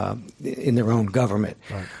their own government.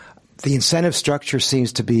 Right. the incentive structure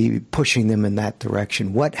seems to be pushing them in that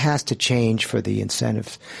direction. What has to change for the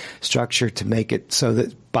incentive structure to make it so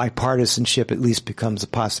that bipartisanship at least becomes a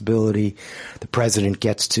possibility? The president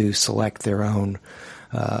gets to select their own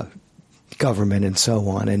government and so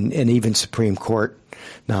on, and even Supreme Court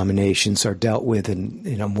nominations are dealt with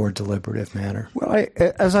in a more deliberative manner. Well,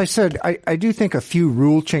 as I said, I do think a few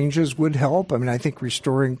rule changes would help. I mean, I think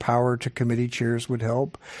restoring power to committee chairs would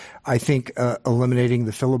help. I think eliminating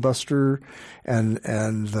the filibuster and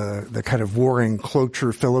the kind of warring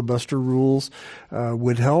cloture filibuster rules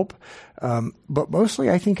would help. But mostly,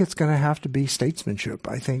 I think it's going to have to be statesmanship.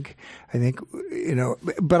 I think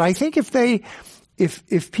but I think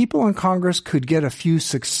if people in Congress could get a few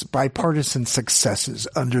bipartisan successes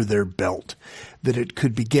under their belt, that it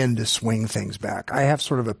could begin to swing things back. I have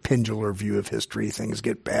sort of a pendular view of history. Things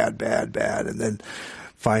get bad, and then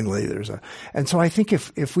finally and so I think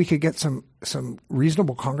if we could get some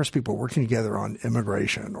reasonable Congress people working together on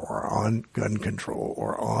immigration or on gun control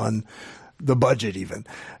or on the budget even,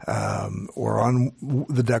 or on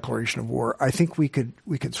the declaration of war, I think we could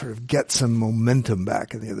sort of get some momentum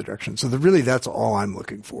back in the other direction. So really that's all I'm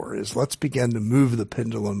looking for is let's begin to move the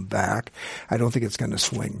pendulum back. I don't think it's going to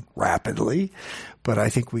swing rapidly, but I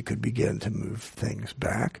think we could begin to move things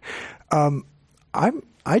back. I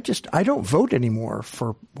don't vote anymore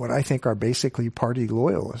for what I think are basically party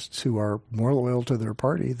loyalists who are more loyal to their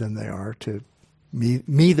party than they are to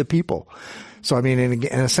me the people. So, I mean,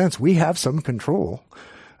 in a sense, we have some control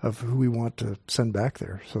of who we want to send back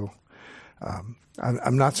there. So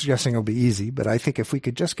I'm not suggesting it'll be easy, but I think if we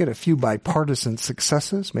could just get a few bipartisan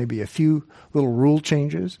successes, maybe a few little rule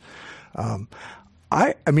changes.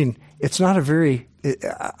 I mean, it's not a very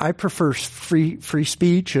I prefer free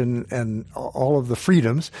speech and all of the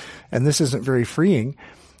freedoms, and this isn't very freeing,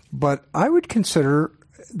 but I would consider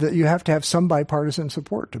that you have to have some bipartisan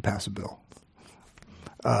support to pass a bill.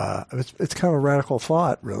 It's kind of a radical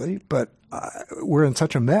thought, really, but we're in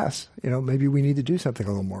such a mess. Maybe we need to do something a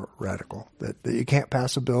little more radical. That you can't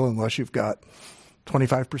pass a bill unless you've got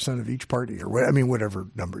 25% of each party, or whatever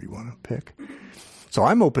number you want to pick. So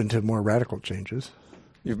I'm open to more radical changes.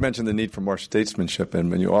 You've mentioned the need for more statesmanship,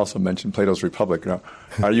 and you also mentioned Plato's Republic. Now,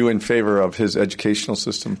 are you in favor of his educational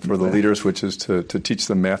system for the leaders, which is to teach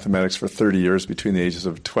them mathematics for 30 years between the ages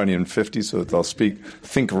of 20 and 50 so that they'll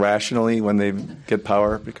think rationally when they get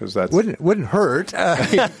power? Because that's wouldn't hurt.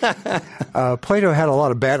 Plato had a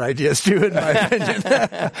lot of bad ideas too, in my opinion.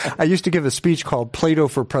 I used to give a speech called Plato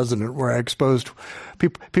for President, where I exposed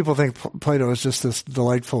people think Plato is just this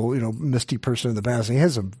delightful, misty person in the past. And he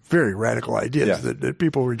has some very radical ideas that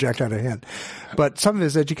people reject out of hand. But some of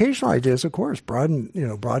his educational ideas, of course,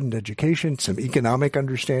 broadened education, some economic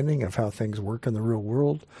understanding of how things work in the real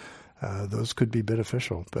world. Those could be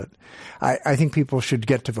beneficial. But I think people should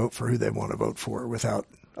get to vote for who they want to vote for without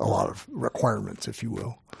a lot of requirements, if you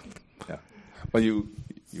will. Yeah. Well, you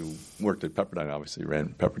worked at Pepperdine, obviously,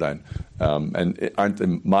 ran Pepperdine. And aren't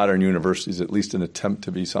the modern universities at least an attempt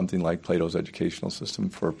to be something like Plato's educational system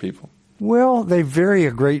for people? Well, they vary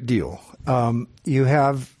a great deal. You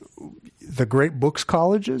have the great books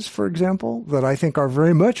colleges, for example, that I think are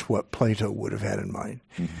very much what Plato would have had in mind.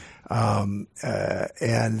 Mm-hmm.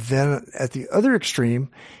 And then at the other extreme,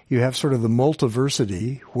 you have sort of the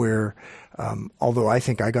multiversity where, although I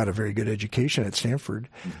think I got a very good education at Stanford,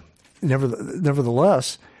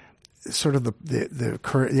 nevertheless, sort of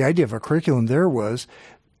the idea of a curriculum there was,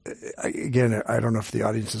 again, I don't know if the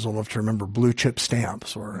audience is old enough to remember blue chip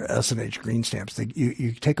stamps or S&H green stamps.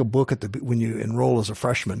 You take a book when you enroll as a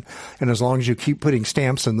freshman, and as long as you keep putting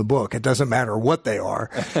stamps in the book, it doesn't matter what they are.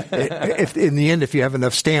 If in the end, if you have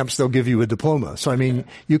enough stamps, they'll give you a diploma. So, I mean,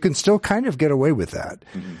 you can still kind of get away with that.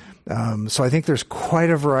 Mm-hmm. So I think there's quite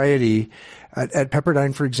a variety. At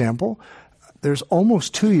Pepperdine, for example, there's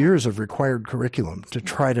almost 2 years of required curriculum to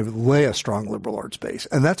try to lay a strong liberal arts base.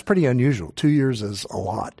 And that's pretty unusual. 2 years is a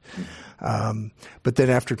lot. But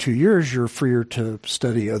then after 2 years, you're freer to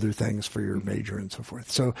study other things for your major and so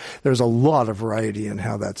forth. So there's a lot of variety in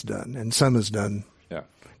how that's done. And some is done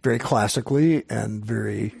very classically and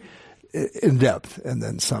very in depth. And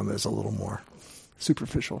then some is a little more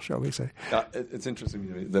superficial, shall we say. It's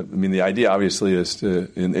interesting. The idea obviously is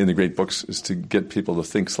to, in the great books, is to get people to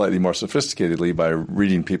think slightly more sophisticatedly by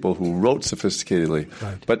reading people who wrote sophisticatedly.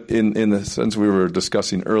 Right. But in the sense we were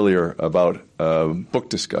discussing earlier about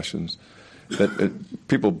book discussions,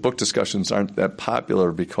 book discussions aren't that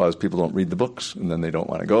popular because people don't read the books, and then they don't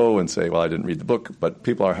want to go and say, well, I didn't read the book. But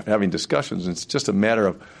people are having discussions, and it's just a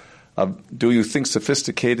matter of do you think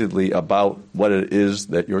sophisticatedly about what it is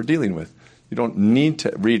that you're dealing with? You don't need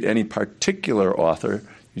to read any particular author.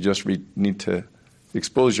 You just need to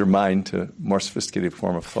expose your mind to a more sophisticated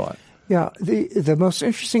form of thought. Yeah, the most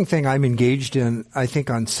interesting thing I'm engaged in, I think,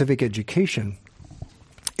 on civic education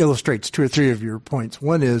illustrates two or three of your points.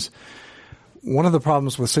 One is, one of the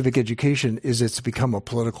problems with civic education is it's become a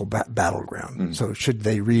political battleground. Mm-hmm. So should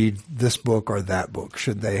they read this book or that book?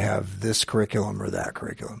 Should they have this curriculum or that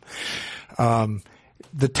curriculum?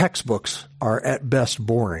 The textbooks are at best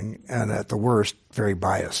boring and at the worst very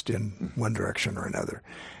biased in one direction or another.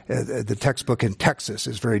 The textbook in Texas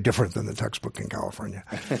is very different than the textbook in California,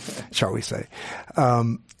 shall we say.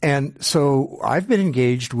 And so I've been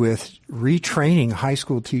engaged with retraining high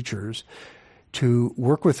school teachers to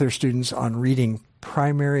work with their students on reading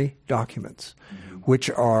primary documents, which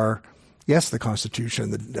are, yes, the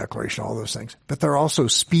Constitution, the Declaration, all those things, but they're also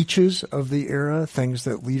speeches of the era, things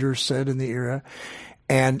that leaders said in the era.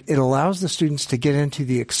 And it allows the students to get into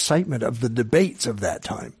the excitement of the debates of that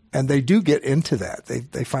time. And they do get into that.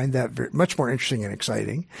 They find that much more interesting and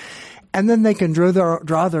exciting. And then they can draw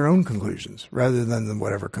their own conclusions rather than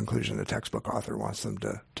whatever conclusion the textbook author wants them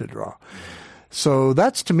to draw. So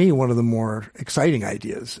that's, to me, one of the more exciting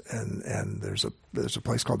ideas. And there's a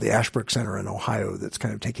place called the Ashbrook Center in Ohio that's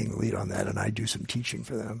kind of taking the lead on that, and I do some teaching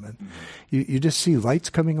for them. And you just see lights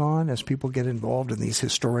coming on as people get involved in these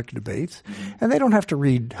historic debates. And they don't have to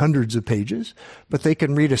read hundreds of pages, but they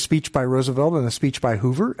can read a speech by Roosevelt and a speech by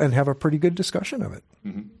Hoover and have a pretty good discussion of it.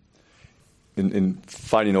 In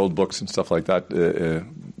finding old books and stuff like that,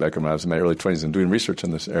 back when I was in my early 20s and doing research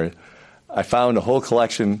in this area, I found a whole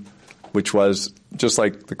collection which was just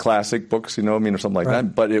like the classic books, or something like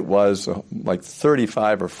that. But it was like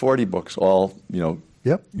 35 or 40 books, all,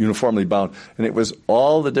 uniformly bound. And it was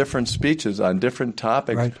all the different speeches on different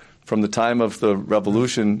topics from the time of the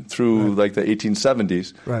Revolution through like the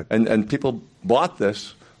 1870s. And people bought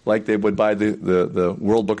this like they would buy the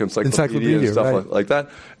World Book Encyclopedia and stuff like that.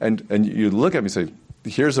 And you look at me and say,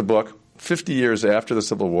 here's a book 50 years after the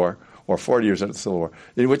Civil War, or 40 years after the Civil War,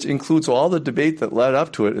 which includes all the debate that led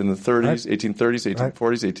up to it in the 30s, 1830s,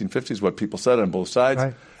 1840s, 1850s, what people said on both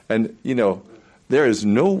sides. And, there is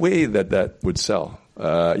no way that would sell.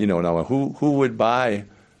 Now who would buy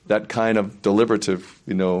that kind of deliberative,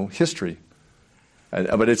 history?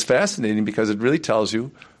 But it's fascinating because it really tells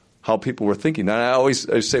you how people were thinking. And I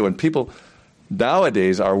say when people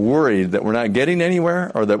nowadays are worried that we're not getting anywhere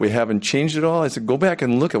or that we haven't changed at all, I said, go back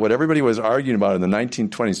and look at what everybody was arguing about in the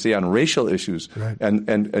 1920s, say on racial issues.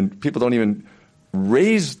 And people don't even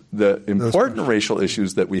raise the important racial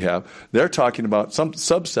issues that we have. They're talking about some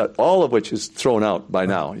subset, all of which is thrown out by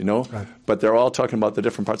now, But they're all talking about the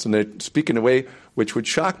different parts, and they speak in a way which would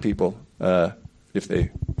shock people if they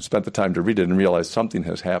spent the time to read it and realize something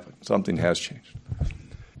has happened, something has changed.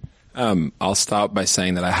 I'll start by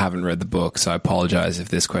saying that I haven't read the book, so I apologize if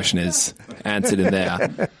this question is answered in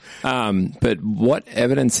there. But what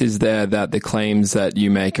evidence is there that the claims that you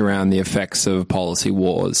make around the effects of policy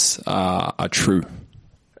wars are true?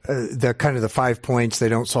 The kind of the 5 points, they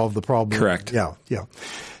don't solve the problem. Correct. Yeah.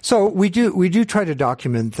 So we do try to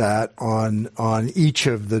document that on each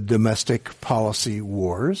of the domestic policy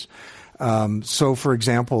wars. So, for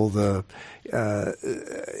example,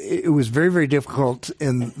 it was very, very difficult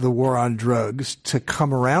in the war on drugs to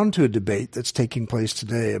come around to a debate that's taking place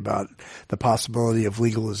today about the possibility of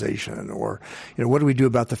legalization, or, what do we do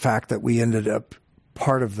about the fact that we ended up,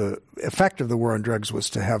 part of the effect of the war on drugs was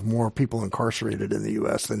to have more people incarcerated in the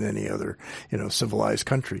U.S. than any other, civilized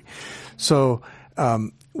country. So,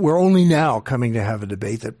 we're only now coming to have a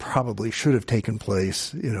debate that probably should have taken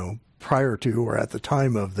place, prior to or at the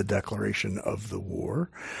time of the declaration of the war.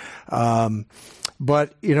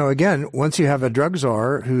 But, again, once you have a drug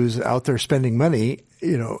czar who's out there spending money,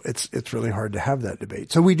 it's really hard to have that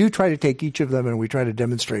debate. So we do try to take each of them and we try to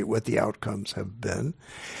demonstrate what the outcomes have been.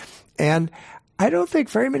 And I don't think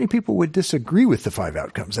very many people would disagree with the 5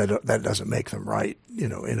 outcomes. That doesn't make them right,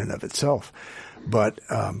 in and of itself. But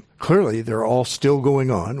clearly, they're all still going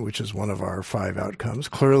on, which is one of our 5 outcomes.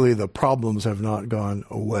 Clearly, the problems have not gone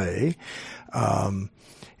away.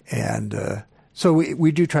 So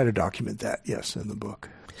we do try to document that, yes, in the book.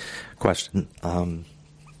 Question.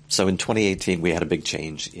 So in 2018, we had a big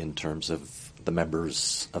change in terms of the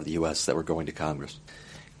members of the U.S. that were going to Congress.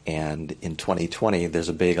 And in 2020, there's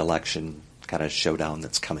a big election kind of showdown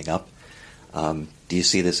that's coming up. Do you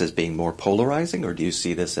see this as being more polarizing, or do you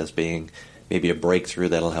see this as being maybe a breakthrough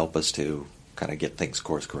that'll help us to kind of get things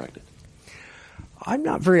course corrected? I'm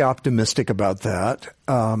not very optimistic about that.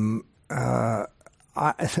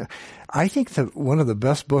 I think that one of the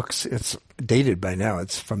best books, it's dated by now,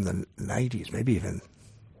 it's from the 90s, maybe even,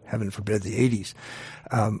 heaven forbid, the 80s.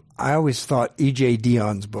 I always thought E.J.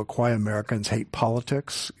 Dion's book, Why Americans Hate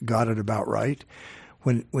Politics, got it about right,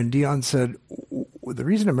 when Dion said the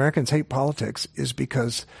reason Americans hate politics is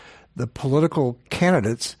because the political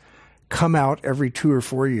candidates come out every 2 or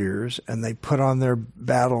 4 years and they put on their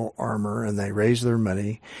battle armor and they raise their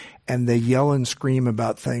money and they yell and scream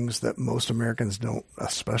about things that most Americans don't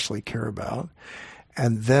especially care about.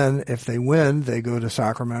 And then if they win, they go to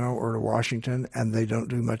Sacramento or to Washington and they don't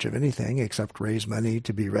do much of anything except raise money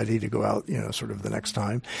to be ready to go out, sort of the next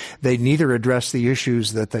time. They neither address the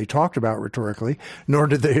issues that they talked about rhetorically, nor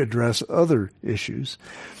did they address other issues.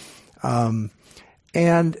 And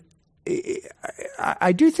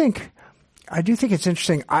I do think it's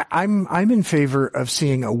interesting. I'm in favor of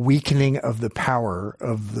seeing a weakening of the power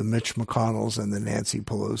of the Mitch McConnells and the Nancy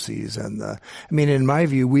Pelosi's in my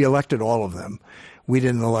view, we elected all of them. We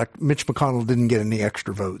didn't elect, Mitch McConnell didn't get any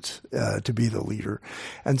extra votes to be the leader.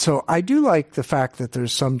 And so I do like the fact that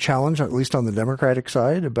there's some challenge, at least on the Democratic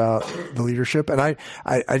side, about the leadership. And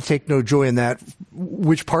I take no joy in that,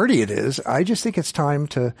 which party it is. I just think it's time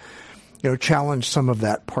to challenge some of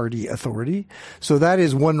that party authority. So that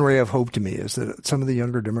is one ray of hope to me, is that some of the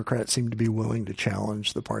younger Democrats seem to be willing to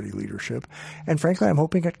challenge the party leadership. And frankly, I'm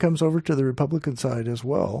hoping it comes over to the Republican side as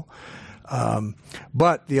well.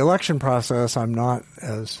 But the election process, I'm not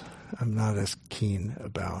as keen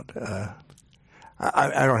about.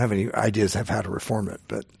 I don't have any ideas of how to reform it,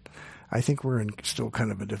 but I think we're in still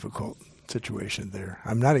kind of a difficult situation there.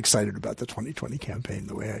 I'm not excited about the 2020 campaign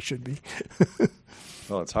the way I should be.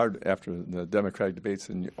 Well, it's hard after the Democratic debates,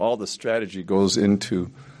 and all the strategy goes into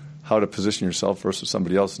how to position yourself versus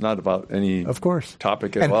somebody else. It's not about any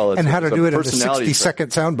topic at all. And how to do it in a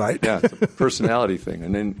 60-second soundbite. Yeah, it's a personality thing.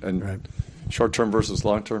 And right. Short-term versus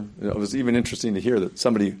long-term. It was even interesting to hear that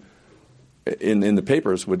somebody in the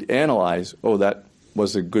papers would analyze, that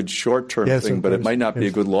was a good short-term thing, but it might not be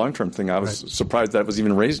a good long-term thing. I was surprised that was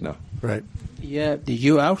even raised now. Right. Yeah,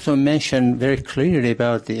 you also mentioned very clearly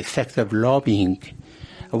about the effect of lobbying.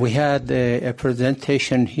 We had a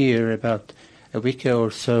presentation here about a week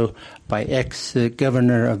or so by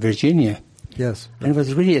ex-governor of Virginia. Yes. And it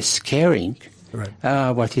was really scaring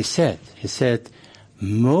what he said. He said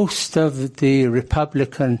most of the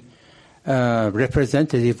Republican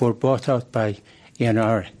representatives were bought out by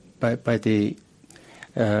NRA, by the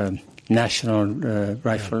National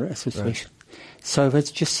Rifle Association. Right. So it was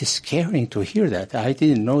just scaring to hear that. I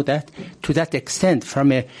didn't know that to that extent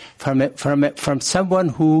from someone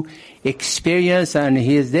who experienced and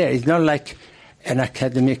he is there. It's not like an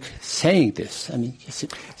academic saying this. I mean, it's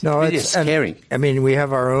really scary. We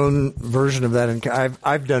have our own version of that. And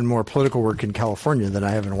I've done more political work in California than I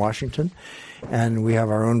have in Washington, and we have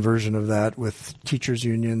our own version of that with teachers'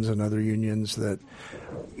 unions and other unions that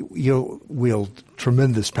wield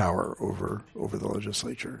tremendous power over the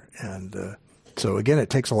legislature. And so again, it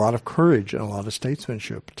takes a lot of courage and a lot of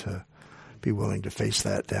statesmanship to be willing to face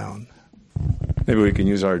that down. Maybe we can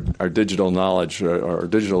use our digital knowledge or our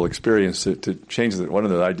digital experience to change that. One of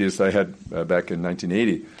the ideas that I had back in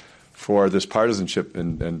 1980 for this partisanship,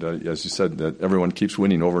 and as you said, that everyone keeps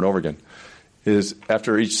winning over and over again, is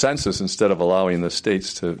after each census, instead of allowing the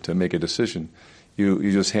states to make a decision,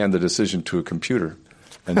 you just hand the decision to a computer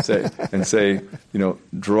and say,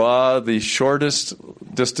 draw the shortest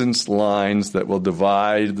distance lines that will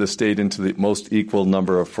divide the state into the most equal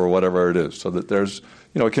number for whatever it is, so that there's,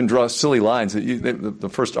 it can draw silly lines. The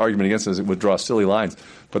first argument against it is it would draw silly lines,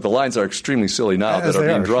 but the lines are extremely silly now that are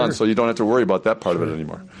being drawn, so you don't have to worry about that part of it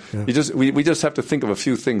anymore. Yeah. We just have to think of a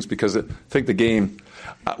few things, because I think the game.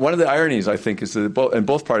 One of the ironies, I think, is that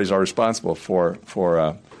both parties are responsible for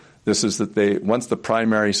this, is that once the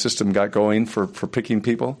primary system got going for picking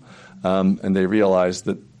people, and they realized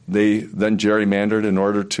that they then gerrymandered in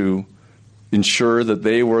order to ensure that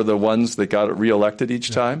they were the ones that got reelected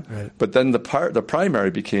each time. Right. But then the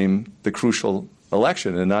primary became the crucial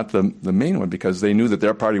election and not the main one, because they knew that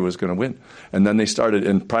their party was going to win. And then they started,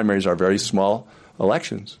 and primaries are very small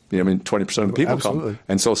elections. 20% of the people come.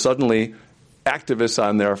 And so suddenly activists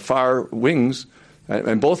on their far wings,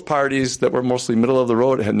 and both parties that were mostly middle of the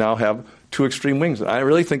road now have two extreme wings. I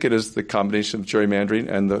really think it is the combination of gerrymandering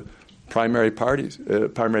and the primary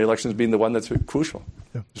elections being the one that's crucial.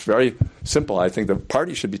 Yeah. It's very simple. I think the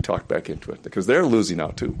party should be talked back into it, because they're losing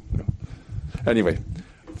out too. Anyway,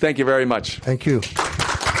 thank you very much. Thank you.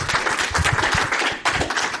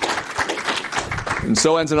 And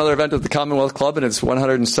so ends another event of the Commonwealth Club in its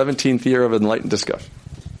 117th year of enlightened discussion.